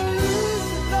don't wanna lose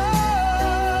your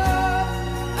love,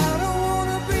 I don't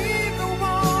wanna be the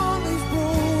one who's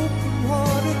broken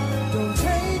hearted. Don't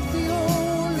take the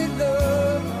only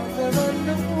love I've ever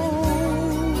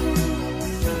known.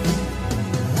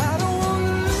 I don't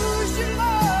wanna lose your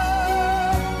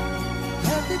love.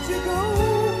 How could you go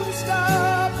and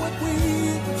stop what we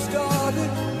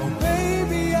started? Oh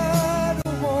baby, I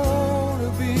don't wanna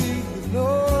be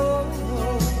alone.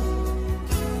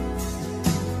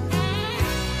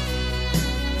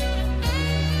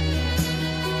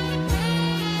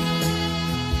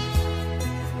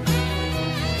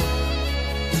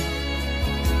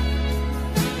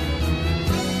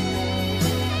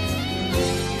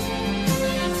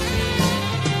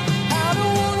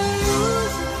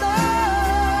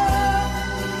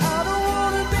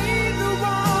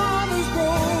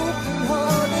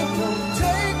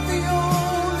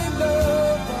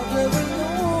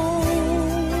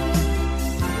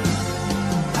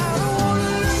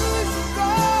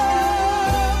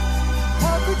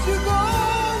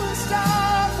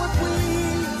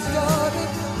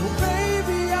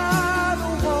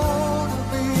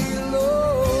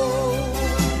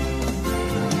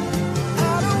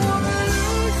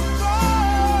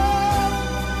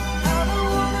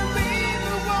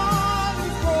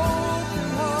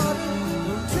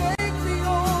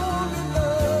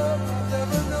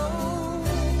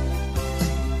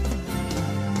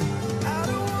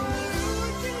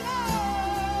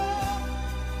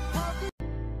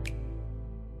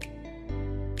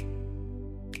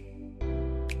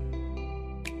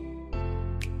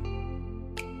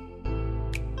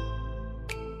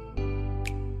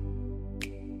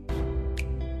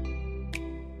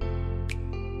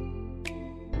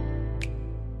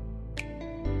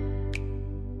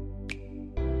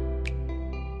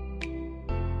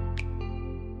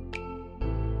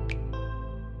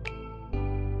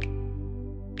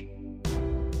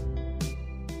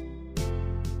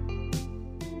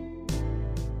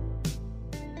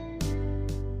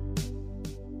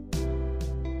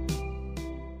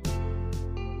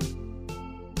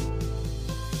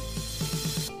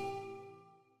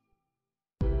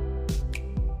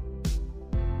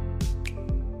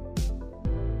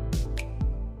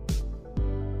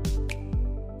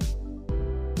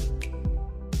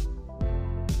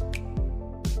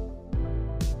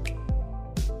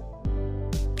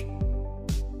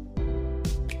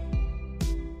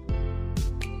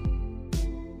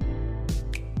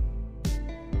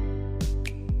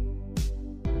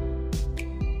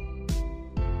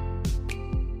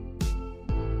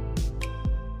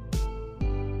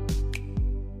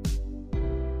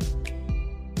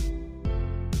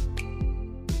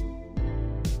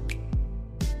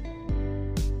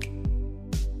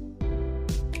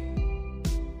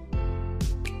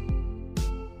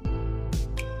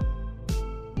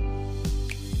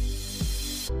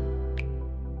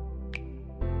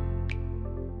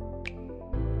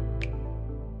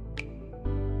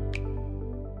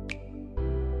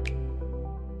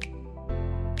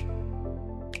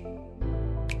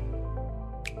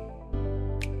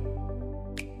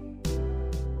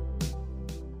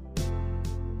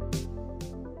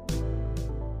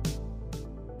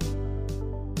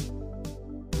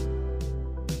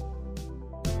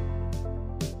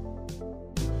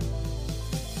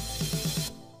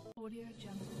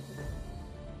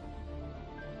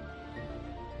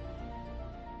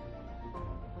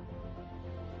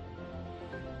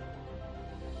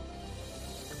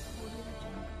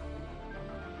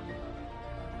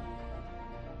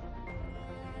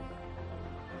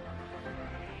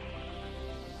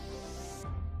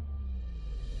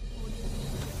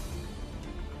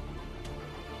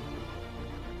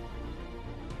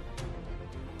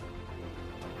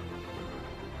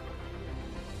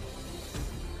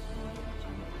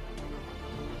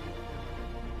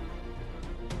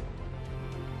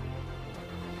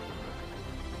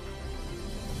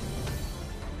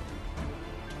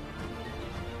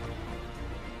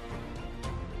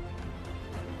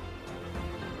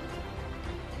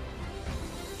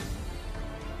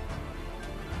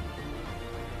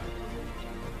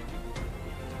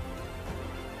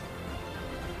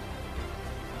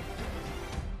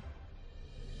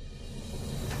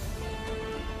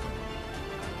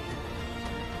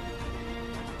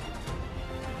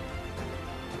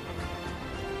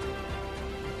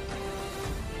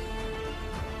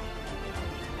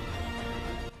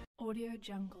 Audio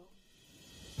Jungle.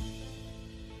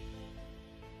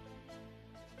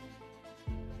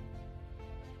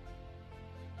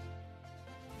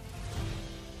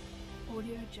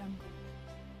 Audio Jungle.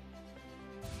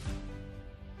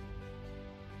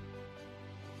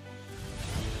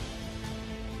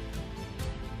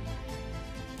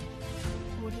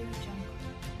 Audio Jungle. Audio Jungle.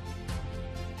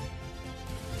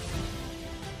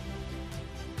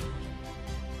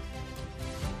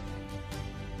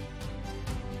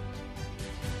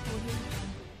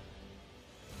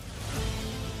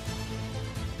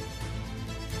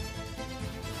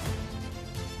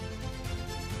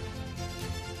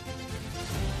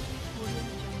 Audio Jungle. Audio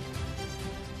Jungle.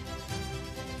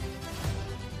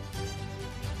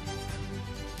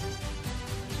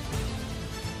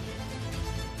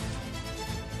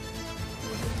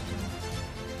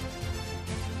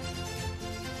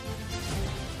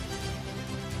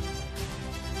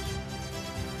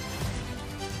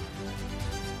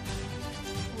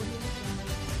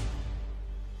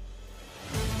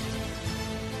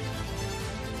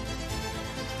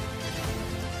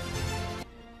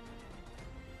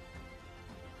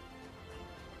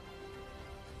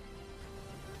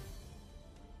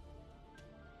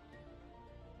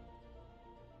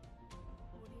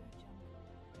 Audio Jungle. Audio Jungle.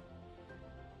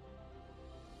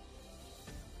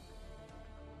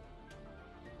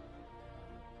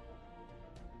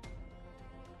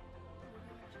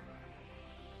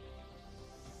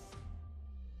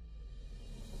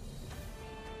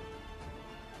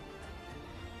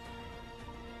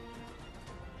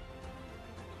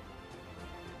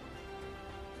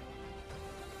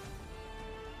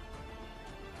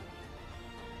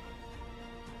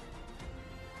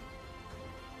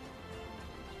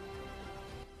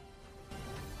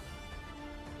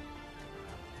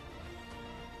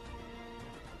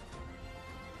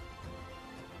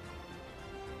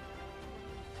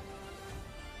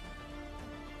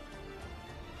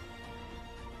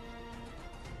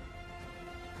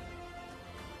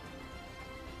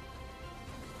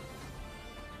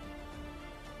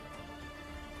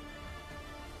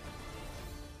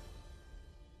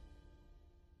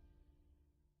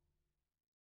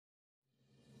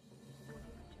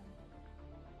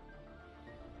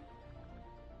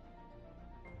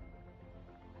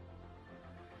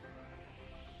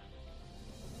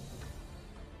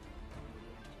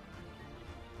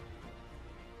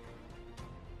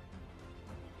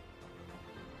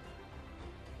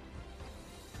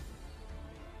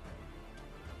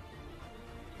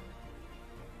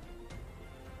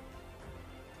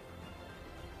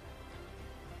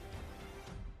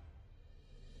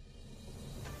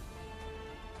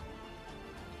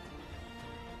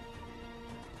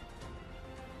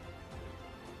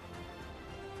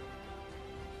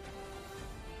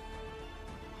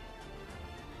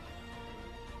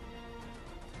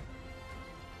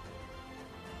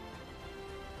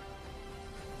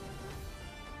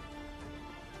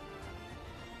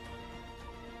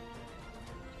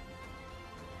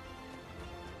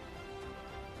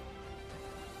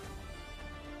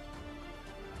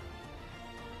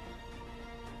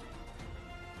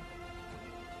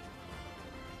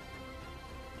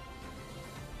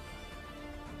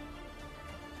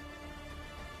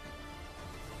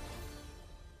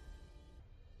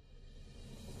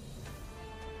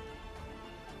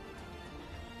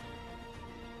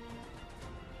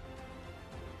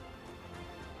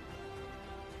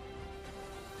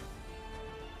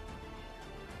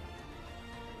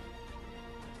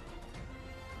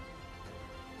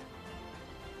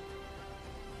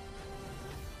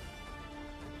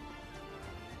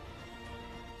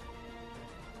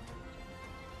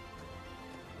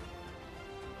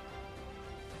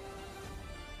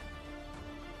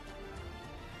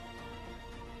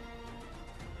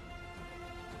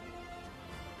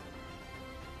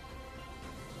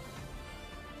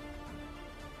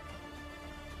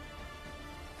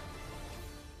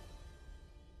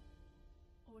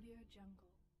 Audio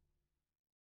Jungle.